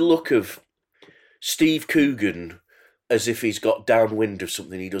is the look of Steve Coogan as if he's got downwind of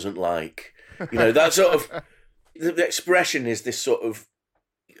something he doesn't like. That sort of... The expression is this sort of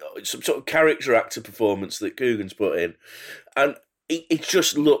some sort of character actor performance that Coogan's put in, and he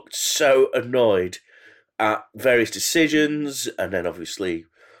just looked so annoyed at various decisions, and then obviously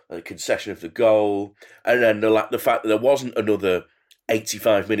the concession of the goal, and then the fact that there wasn't another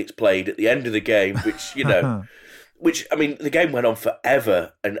 85 minutes played at the end of the game, which which I mean the game went on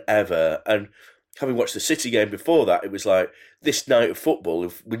forever and ever, and having watched the City game before that, it was like this night of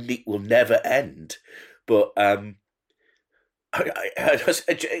football will never end. But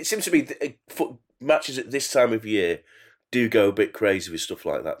it seems to be matches at this time of year do go a bit crazy with stuff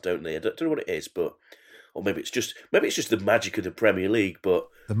like that, don't they? I don't know what it is, but or maybe it's just the magic of the Premier League. But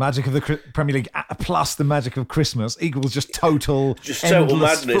the magic of the Premier League plus the magic of Christmas equals just total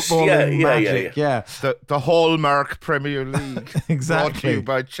madness. Magic. Yeah. The Hallmark Premier League, exactly. Brought to you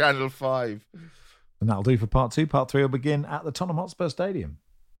by Channel 5. And that'll do for part 2. Part 3 will begin at the Tottenham Hotspur Stadium.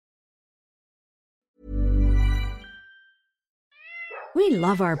 We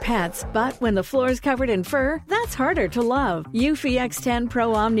love our pets, but when the floor's covered in fur, that's harder to love. Eufy X10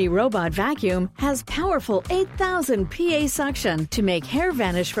 Pro Omni Robot Vacuum has powerful 8,000 PA suction to make hair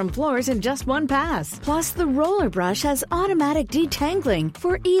vanish from floors in just one pass. Plus, the roller brush has automatic detangling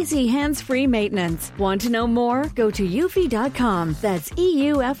for easy hands-free maintenance. Want to know more? Go to eufy.com, that's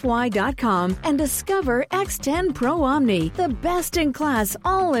EUFY.com, and discover X10 Pro Omni, the best-in-class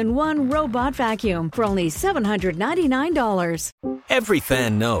all-in-one robot vacuum for only $799. Every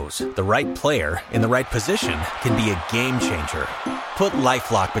fan knows the right player in the right position can be a game changer. Put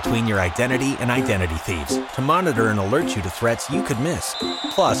LifeLock between your identity and identity thieves to monitor and alert you to threats you could miss.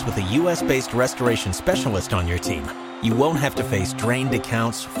 Plus, with a U.S.-based restoration specialist on your team, you won't have to face drained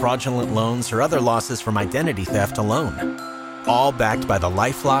accounts, fraudulent loans, or other losses from identity theft alone. All backed by the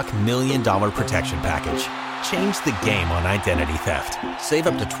LifeLock $1 Million Protection Package. Change the game on identity theft. Save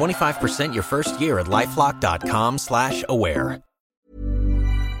up to 25% your first year at LifeLock.com/aware.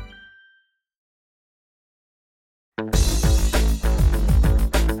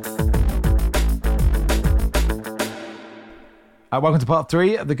 Welcome to part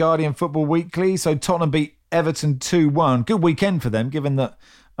 3 of the Guardian Football Weekly. So Tottenham beat Everton 2-1. Good weekend for them, given that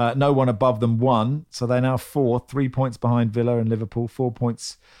no one above them won. So they're now 4th, 3 points behind Villa and Liverpool, 4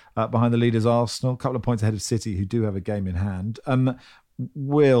 points behind the leaders Arsenal, a couple of points ahead of City, who do have a game in hand. Does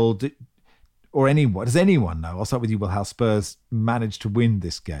anyone know? I'll start with you, Will, how Spurs managed to win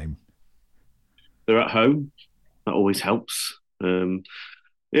this game? They're at home. That always helps. Everton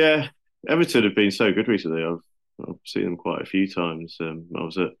have been so good recently. I've seen them quite a few times. I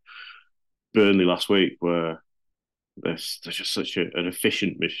was at Burnley last week, where they're just such an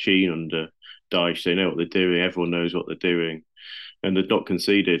efficient machine under Dyche. They know what they're doing. Everyone knows what they're doing, and they've not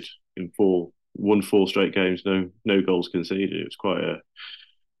conceded in won 4 straight games. No goals conceded. It's quite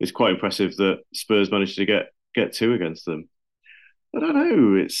impressive that Spurs managed to get 2 against them. I don't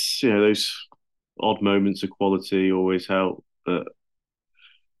know. It's those odd moments of quality always help, but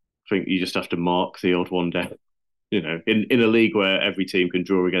I think you just have to mark the odd one down. In a league where every team can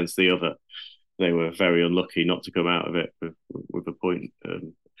draw against the other, they were very unlucky not to come out of it with a point,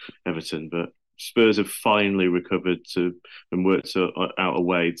 Everton. But Spurs have finally recovered and worked out a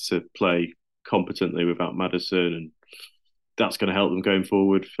way to play competently without Maddison, and that's going to help them going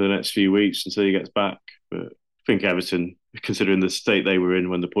forward for the next few weeks until he gets back. But I think Everton, considering the state they were in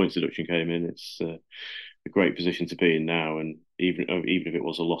when the points deduction came in, it's a great position to be in now. And even if it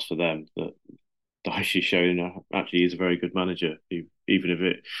was a loss for them, that Dyche is showing actually he's a very good manager. Even if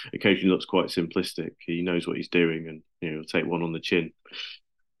it occasionally looks quite simplistic, he knows what he's doing, and he'll take one on the chin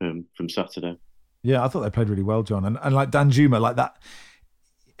from Saturday. Yeah, I thought they played really well, John, and like Danjuma, like that.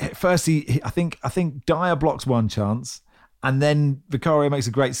 First, I think Dyer blocks one chance, and then Vicario makes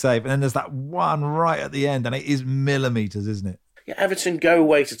a great save, and then there's that one right at the end, and it is millimetres, isn't it? Yeah, Everton go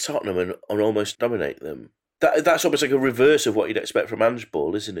away to Tottenham and almost dominate them. That's almost like a reverse of what you'd expect from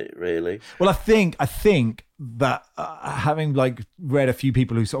handball, isn't it, really? Well, I think that having read a few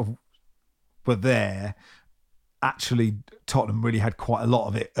people who sort of were there, actually Tottenham really had quite a lot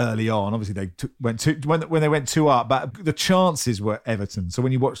of it early on. Obviously, they when they went 2 up, but the chances were Everton. So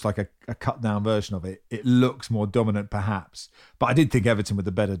when you watch a cut down version of it, it looks more dominant, perhaps. But I did think Everton were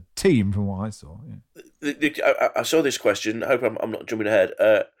the better team from what I saw. Yeah. I saw this question. I hope I'm not jumping ahead.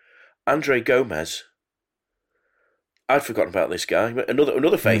 Andre Gomez. I'd forgotten about this guy.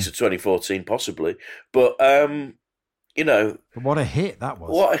 Another face of 2014, possibly. But, But what a hit that was.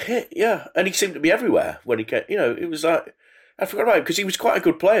 What a hit, yeah. And he seemed to be everywhere when he came. It was like, I forgot about him because he was quite a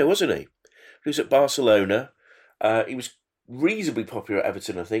good player, wasn't he? He was at Barcelona. He was reasonably popular at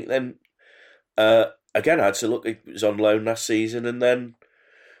Everton, I think. Then, again, I had to look, he was on loan last season. And then,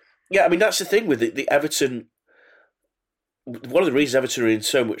 that's the thing with the Everton. One of the reasons Everton are in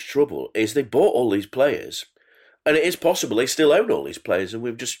so much trouble is they bought all these players. And it is possible they still own all these players, and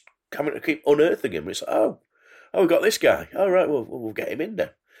we've just come to keep unearthing him. It's like, we got this guy. All right, well, we'll get him in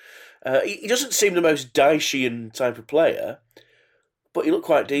there. He doesn't seem the most Dychean type of player, but he looked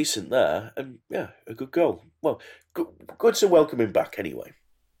quite decent there, and a good goal. Well, good to welcome him back anyway.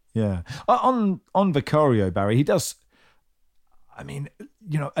 Yeah, on Vicario, Barry, he does. I mean,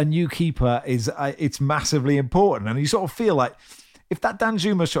 a new keeper is it's massively important, and you sort of feel like if that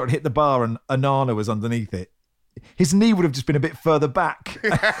Danjuma shot had hit the bar and Onana was underneath it, his knee would have just been a bit further back,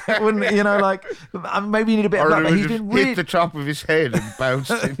 wouldn't it? Maybe you need a bit of luck. But he's been hit the top of his head and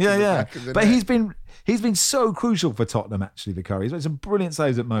bounced into the back of the But net. he's been so crucial for Tottenham, actually, Vicario. He's made some brilliant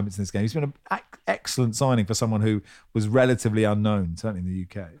saves at moments in this game. He's been an excellent signing for someone who was relatively unknown, certainly in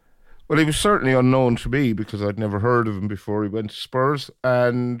the UK. Well, he was certainly unknown to me because I'd never heard of him before he went to Spurs,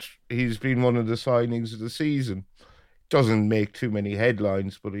 and he's been one of the signings of the season. doesn't make too many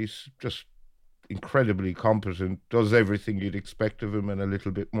headlines, but he's just incredibly competent, does everything you'd expect of him and a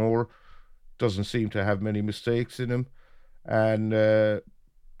little bit more. Doesn't seem to have many mistakes in him. And,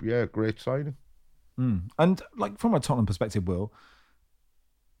 great signing. And, like, from a Tottenham perspective, Will,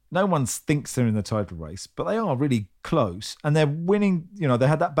 no one thinks they're in the title race, but they are really close. And they're winning, they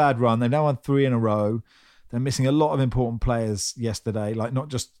had that bad run. They've now won 3 in a row. They're missing a lot of important players yesterday, like not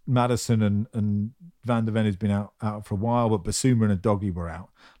just Maddison and Van der Ven, who's been out for a while, but Basuma and Doggy were out.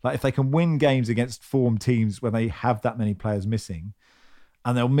 Like, if they can win games against form teams where they have that many players missing,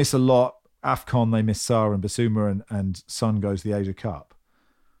 and they'll miss a lot. AFCON, they miss Sarr and Basuma, and Son goes to the Asia Cup.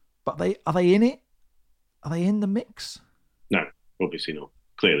 But are they in it? Are they in the mix? No, obviously not.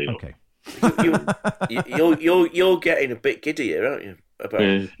 Clearly not. Okay. You're getting a bit giddy here, aren't you?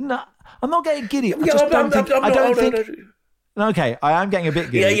 No, I'm not getting giddy. Okay, I am getting a bit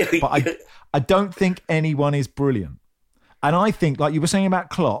giddy, but I don't think anyone is brilliant. And I think, like you were saying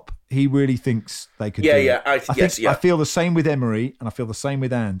about Klopp, he really thinks they could do it. I feel the same with Emery, and I feel the same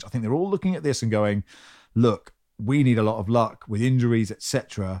with Ange. I think they're all looking at this and going, look, we need a lot of luck with injuries,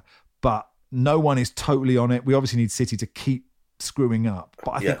 etc. But no one is totally on it. We obviously need City to keep screwing up.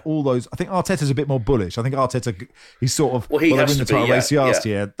 But I think I think Arteta's a bit more bullish. I think Arteta, he's sort of, they were in the title race last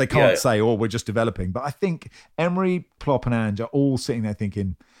year. They can't say, we're just developing. But I think Emery, Klopp and Ange are all sitting there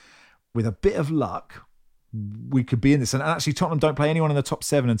thinking, with a bit of luck, we could be in this. And actually, Tottenham don't play anyone in the top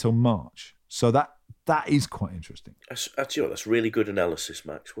 7 until March. So that is quite interesting. That's really good analysis,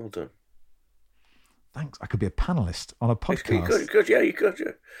 Max. Well done. Thanks. I could be a panellist on a podcast. You could. Yeah.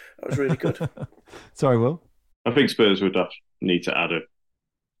 That was really good. Sorry, Will. I think Spurs would need to add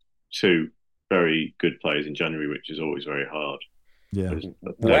 2 very good players in January, which is always very hard. Yeah. I don't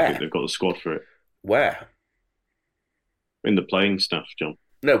think they've got the squad for it. Where? In the playing staff, John.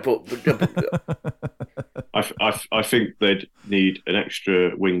 No, but I think they'd need an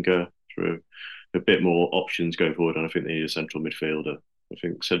extra winger for a bit more options going forward, and I think they need a central midfielder. I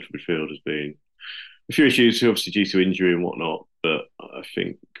think central midfield has been a few issues, obviously due to injury and whatnot, but I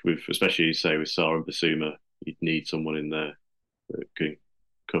think especially say with Sarr and Basuma, you'd need someone in there that can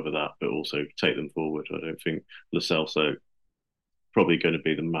cover that, but also take them forward. I don't think Lo Celso probably going to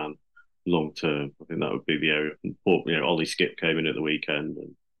be the man long term. I think that would be the area. Ollie Skip came in at the weekend,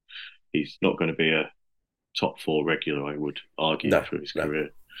 and he's not going to be a top 4 regular, I would argue, for his career.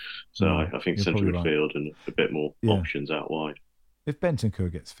 So I think central midfield and a bit more options out wide. If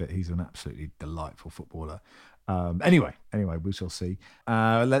Bentancur gets fit, he's an absolutely delightful footballer. Anyway, we shall see.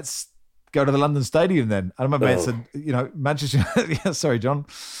 Let's go to the London Stadium then. And my mate said, Manchester. Sorry, John.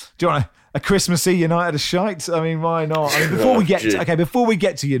 Do you want a Christmassy United a shite? I mean, why not? I mean, before we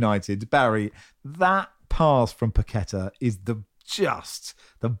get to United, Barry, that pass from Paqueta is just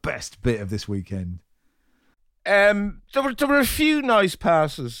the best bit of this weekend. There were a few nice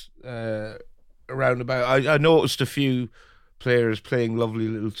passes around about. I noticed a few players playing lovely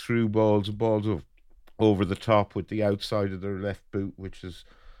little through balls and balls over the top with the outside of their left boot, which is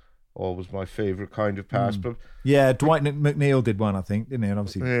always my favourite kind of pass. But Dwight McNeil did one, I think, didn't he? And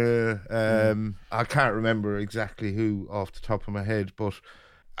obviously, I can't remember exactly who off the top of my head, but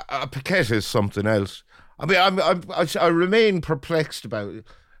Paqueta is something else. I mean, I remain perplexed about it.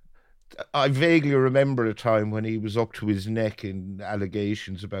 I vaguely remember a time when he was up to his neck in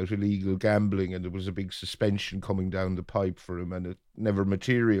allegations about illegal gambling, and there was a big suspension coming down the pipe for him, and it never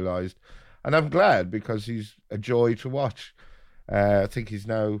materialised. And I'm glad, because he's a joy to watch. I think he's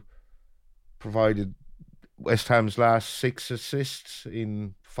now provided West Ham's last 6 assists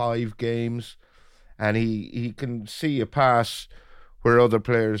in 5 games, and he can see a pass where other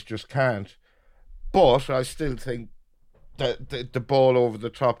players just can't. But I still think that the ball over the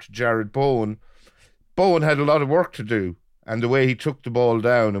top to Jared Bowen had a lot of work to do. And the way he took the ball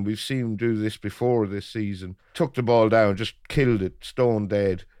down, and we've seen him do this before this season, took the ball down, just killed it, stone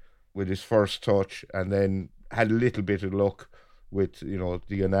dead with his first touch, and then had a little bit of luck with, the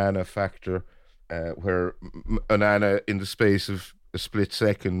Onana factor, where Onana, in the space of a split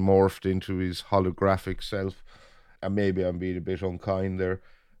second, morphed into his holographic self. And maybe I'm being a bit unkind there.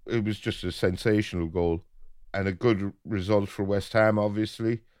 It was just a sensational goal and a good result for West Ham,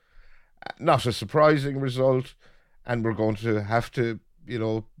 obviously. Not a surprising result, and we're going to have to,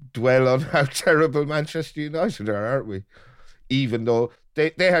 dwell on how terrible Manchester United are, aren't we? Even though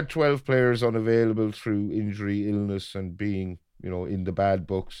they had 12 players unavailable through injury, illness, and being, in the bad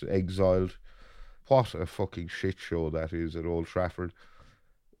books, exiled. What a fucking shit show that is at Old Trafford.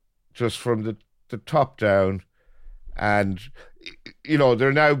 Just from the top down. And,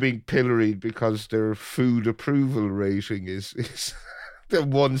 they're now being pilloried because their food approval rating is The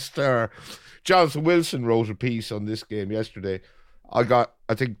 1 star. Jonathan Wilson wrote a piece on this game yesterday. I got,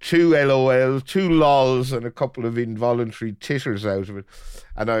 I think, 2 LOLs, 2 lols, and a couple of involuntary titters out of it.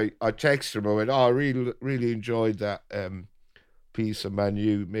 And I texted him. I went, "Oh, I really enjoyed that piece of Man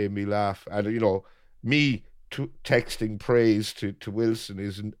U. Made me laugh." And, you know, me texting praise to Wilson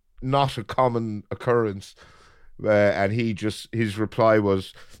is not a common occurrence. And his reply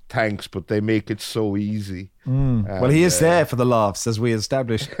was, "Thanks, but they make it so easy." Well, he is there for the laughs, as we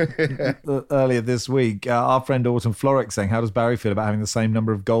established earlier this week. Our friend Autumn Florrick saying, how does Barry feel about having the same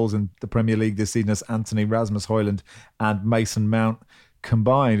number of goals in the Premier League this season as Anthony, Rasmus Højlund and Mason Mount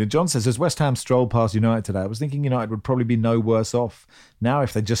combined? And John says, as West Ham strolled past United today, I was thinking United would probably be no worse off now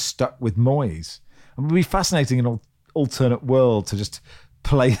if they just stuck with Moyes. It would be fascinating in an alternate world to just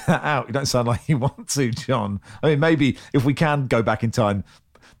play that out. You don't sound like you want to, John. I mean, maybe if we can go back in time,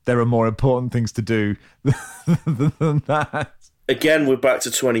 there are more important things to do than that. Again, we're back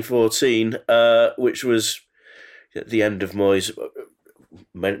to 2014, which was at the end of Moyes.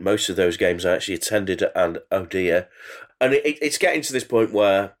 Most of those games I actually attended, and oh dear. And it's getting to this point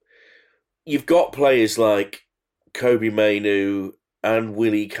where you've got players like Kobe Mainoo and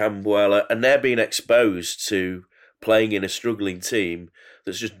Willie Cambuela, and they're being exposed to playing in a struggling team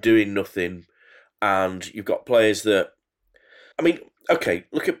that's just doing nothing. And you've got players that, I mean, okay,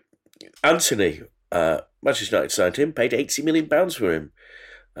 look at Anthony. Manchester United signed him, paid £80 million for him.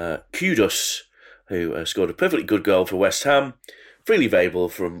 Kudus, who scored a perfectly good goal for West Ham, freely available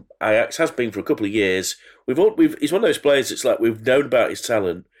from Ajax, has been for a couple of years. He's one of those players that's like, we've known about his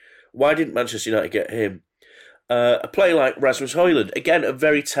talent. Why didn't Manchester United get him? A player like Rasmus Højlund, again, a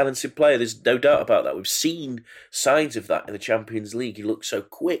very talented player. There's no doubt about that. We've seen signs of that in the Champions League. He looks so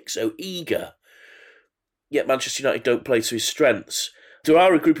quick, so eager. Yet Manchester United don't play to his strengths. There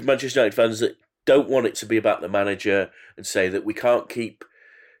are a group of Manchester United fans that don't want it to be about the manager and say that we can't keep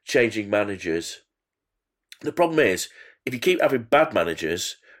changing managers. The problem is, if you keep having bad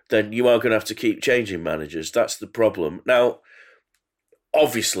managers, then you are going to have to keep changing managers. That's the problem. Now,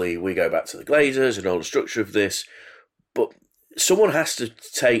 obviously, we go back to the Glazers and all the structure of this, but someone has to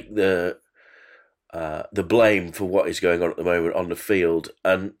take the blame for what is going on at the moment on the field,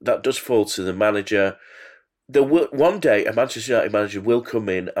 and that does fall to the manager. One day, a Manchester United manager will come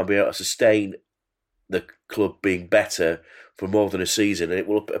in and be able to sustain the club being better for more than a season, and it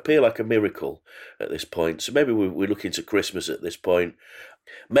will appear like a miracle at this point. So maybe we're looking to Christmas at this point.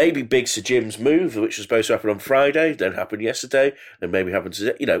 Maybe Big Sir Jim's move, which was supposed to happen on Friday, then happened yesterday, and maybe happened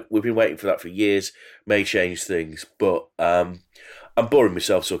today. You know, we've been waiting for that for years. May change things, but I'm boring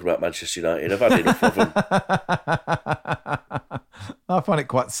myself talking about Manchester United. I've had enough of them. I find it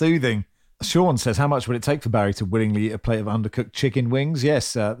quite soothing. Sean says, how much would it take for Barry to willingly eat a plate of undercooked chicken wings?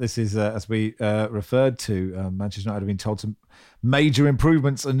 Yes, this is, as we referred to, Manchester United have been told some major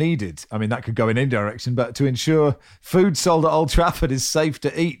improvements are needed. I mean, that could go in any direction, but to ensure food sold at Old Trafford is safe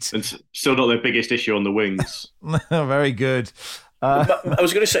to eat. And still not their biggest issue on the wings. Very good. I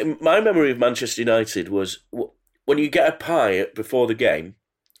was going to say, my memory of Manchester United was when you get a pie before the game,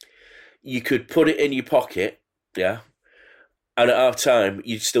 you could put it in your pocket, yeah, and at half time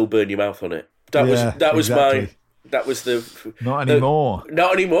you'd still burn your mouth on it. That was the not anymore.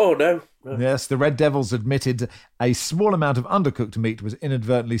 Not anymore, no. Yes, the Red Devils admitted a small amount of undercooked meat was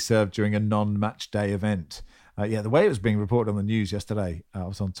inadvertently served during a non-match day event. The way it was being reported on the news yesterday, I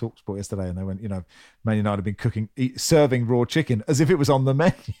was on TalkSport yesterday, and they went, Man United have been serving raw chicken as if it was on the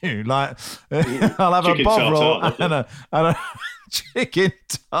menu. Like, I'll have chicken a bob roll tartare, and a chicken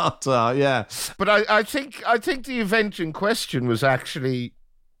tartare. Yeah, but I think the event in question was actually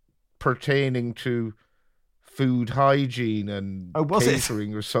pertaining to food hygiene and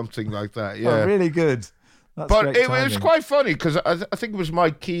catering or something like that. Yeah, oh, really good. But it was quite funny because I think it was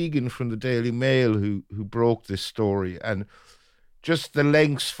Mike Keegan from the Daily Mail who broke this story, and just the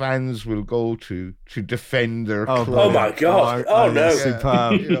lengths fans will go to defend their club. Oh my God! No!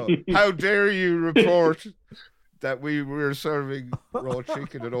 Superb. How dare you report that we were serving raw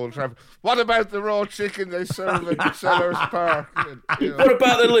chicken at Old Trafford? What about the raw chicken they serve at Sellers Park? What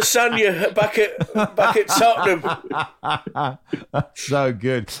about the lasagna back at Tottenham? That's so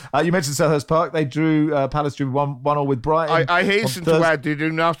good. You mentioned Selhurst Park. They Palace drew 1-1 with Brighton. I hasten to add, they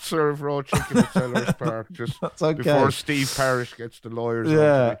do not serve raw chicken at Sellers Park. Just before Steve Parish gets the lawyers.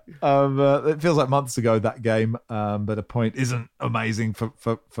 Yeah, it feels like months ago, that game, but a point isn't amazing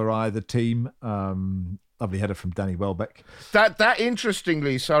for either team. Lovely header from Danny Welbeck. That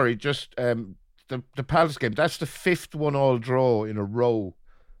interestingly, the Palace game, that's the 5th 1-1 draw in a row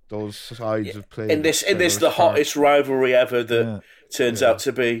those sides have played. In this the hottest rivalry ever that turns out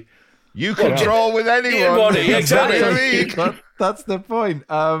to be. You can draw with anyone. Exactly. That's the point.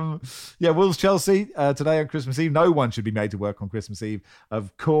 Wolves Chelsea today on Christmas Eve. No one should be made to work on Christmas Eve,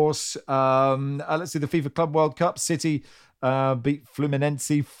 of course. Let's see the FIFA Club World Cup. City beat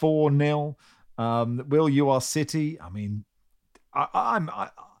Fluminense 4-0. Will, you are City. I mean,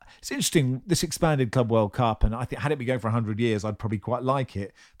 it's interesting, this expanded Club World Cup, and I think had it been going for 100 years, I'd probably quite like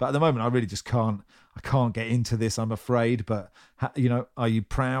it. But at the moment, I really just can't. I can't get into this, I'm afraid. But, are you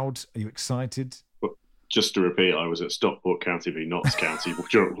proud? Are you excited? Well, just to repeat, I was at Stockport County v Notts County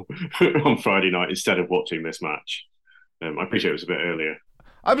on Friday night instead of watching this match. I appreciate it was a bit earlier.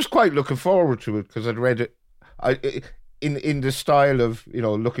 I was quite looking forward to it because I'd read it. In the style of,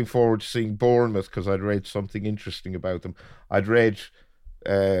 looking forward to seeing Bournemouth because I'd read something interesting about them. I'd read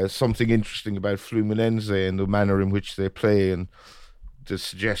something interesting about Fluminense and the manner in which they play, and the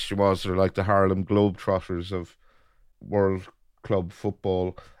suggestion was they're like the Harlem Globetrotters of world club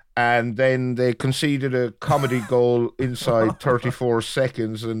football. And then they conceded a comedy goal inside 34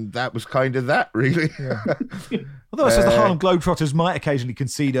 seconds, and that was kind of that, really. Yeah. Although I suppose the Harlem Globetrotters might occasionally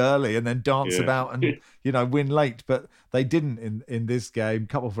concede early and then dance about and, win late, but they didn't in this game.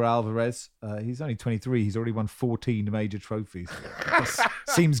 Couple for Alvarez. He's only 23. He's already won 14 major trophies.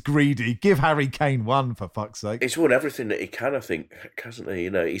 Seems greedy. Give Harry Kane one, for fuck's sake. He's won everything that he can, I think, hasn't he?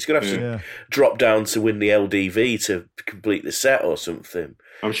 He's going to have to drop down to win the LDV to complete the set or something.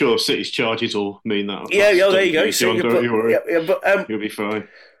 I'm sure City's charges will mean that. There you go. You'll be fine.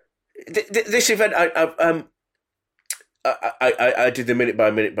 This event, I did the minute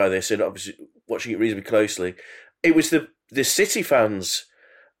by minute by this, and obviously watching it reasonably closely. It was the City fans.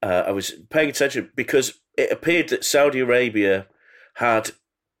 I was paying attention because it appeared that Saudi Arabia has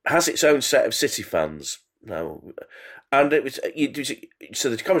its own set of City fans now, and it was so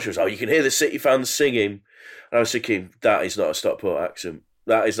the commentary was, you can hear the City fans singing, and I was thinking that is not a Stockport accent.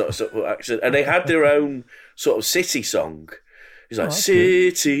 That is not a Stockport accent, and they had their own sort of City song. He's like,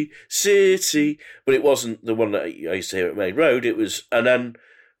 City, good. City. But it wasn't the one that I used to hear at Main Road. It was, and then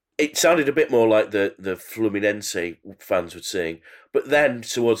it sounded a bit more like the Fluminense fans would sing. But then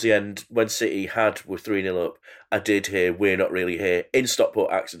towards the end, when City were 3-0 up, I did hear We're Not Really Here in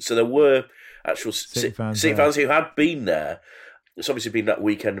Stockport accent. So there were actual City fans who had been there. It's obviously been that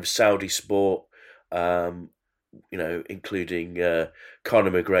weekend of Saudi sport, including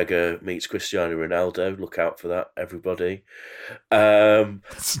Conor McGregor meets Cristiano Ronaldo. Look out for that, everybody.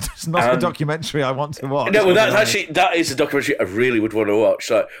 It's not a documentary I want to watch. No, well, that is a documentary I really would want to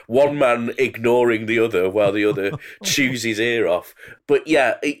watch. Like one man ignoring the other while the other chews his ear off. But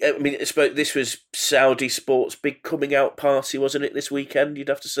yeah, this was Saudi sports' big coming out party, wasn't it? This weekend, you'd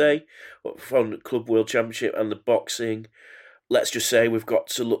have to say, from the Club World Championship and the boxing. Let's just say we've got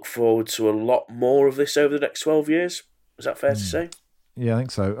to look forward to a lot more of this over the next 12 years. Is that fair to say? Yeah, I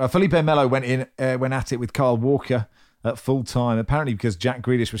think so. Felipe Melo went at it with Kyle Walker at full time, apparently because Jack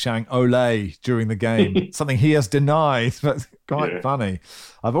Grealish was shouting "Ole" during the game, something he has denied, but quite funny.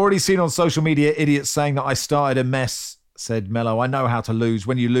 I've already seen on social media idiots saying that I started a mess, said Melo. I know how to lose.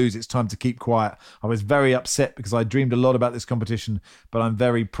 When you lose, it's time to keep quiet. I was very upset because I dreamed a lot about this competition, but I'm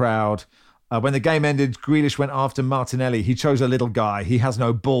very proud. When the game ended, Grealish went after Martinelli. He chose a little guy. He has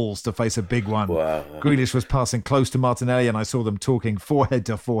no balls to face a big one. Wow. Grealish was passing close to Martinelli and I saw them talking forehead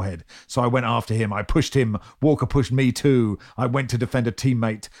to forehead. So I went after him. I pushed him. Walker pushed me too. I went to defend a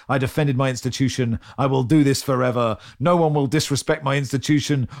teammate. I defended my institution. I will do this forever. No one will disrespect my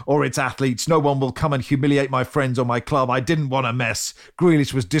institution or its athletes. No one will come and humiliate my friends or my club. I didn't want a mess.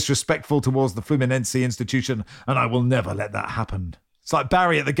 Grealish was disrespectful towards the Fluminense institution and I will never let that happen. It's like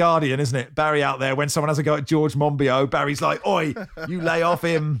Barry at The Guardian, isn't it? Barry out there, when someone has a go at George Monbiot, Barry's like, oi, you lay off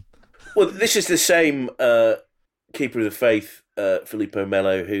him. Well, this is the same keeper of the faith, Felipe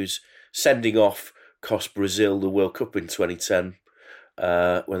Melo, who's sending off cost Brazil the World Cup in 2010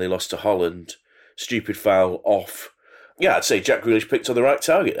 when they lost to Holland. Stupid foul off. Yeah, I'd say Jack Grealish picked on the right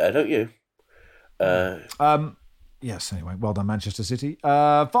target there, don't you? Yes, anyway, well done, Manchester City.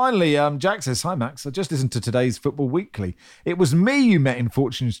 Finally, Jack says, hi, Max. I just listened to today's Football Weekly. It was me you met in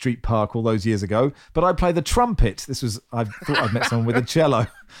Fortune Street Park all those years ago, but I play the trumpet. I thought I'd met someone with a cello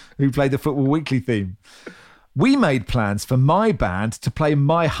who played the Football Weekly theme. We made plans for my band to play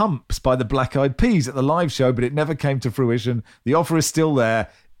My Humps by the Black Eyed Peas at the live show, but it never came to fruition. The offer is still there.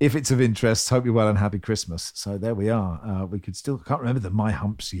 If it's of interest, hope you're well and happy Christmas. So there we are. We can't remember the My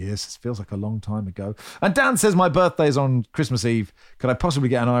Humps years. It feels like a long time ago. And Dan says, my birthday is on Christmas Eve. Could I possibly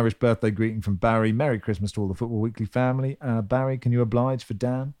get an Irish birthday greeting from Barry? Merry Christmas to all the Football Weekly family. Barry, can you oblige for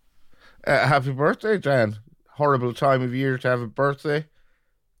Dan? Happy birthday, Dan. Horrible time of year to have a birthday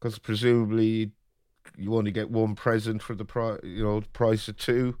because presumably you only get one present for the price of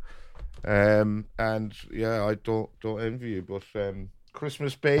two. And yeah, I don't envy you, but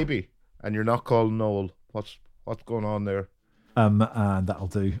Christmas baby, and you're not called Noel. What's going on there? And that'll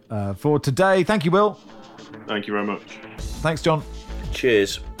do for today. Thank you, Will. Thank you very much. Thanks, John.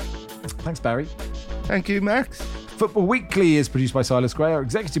 Cheers. Thanks, Barry. Thank you, Max. Football Weekly is produced by Silas Gray. Our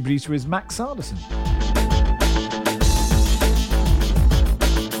executive producer is Max Sanderson.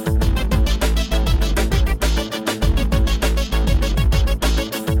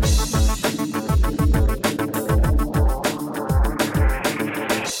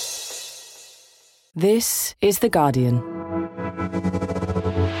 This is The Guardian.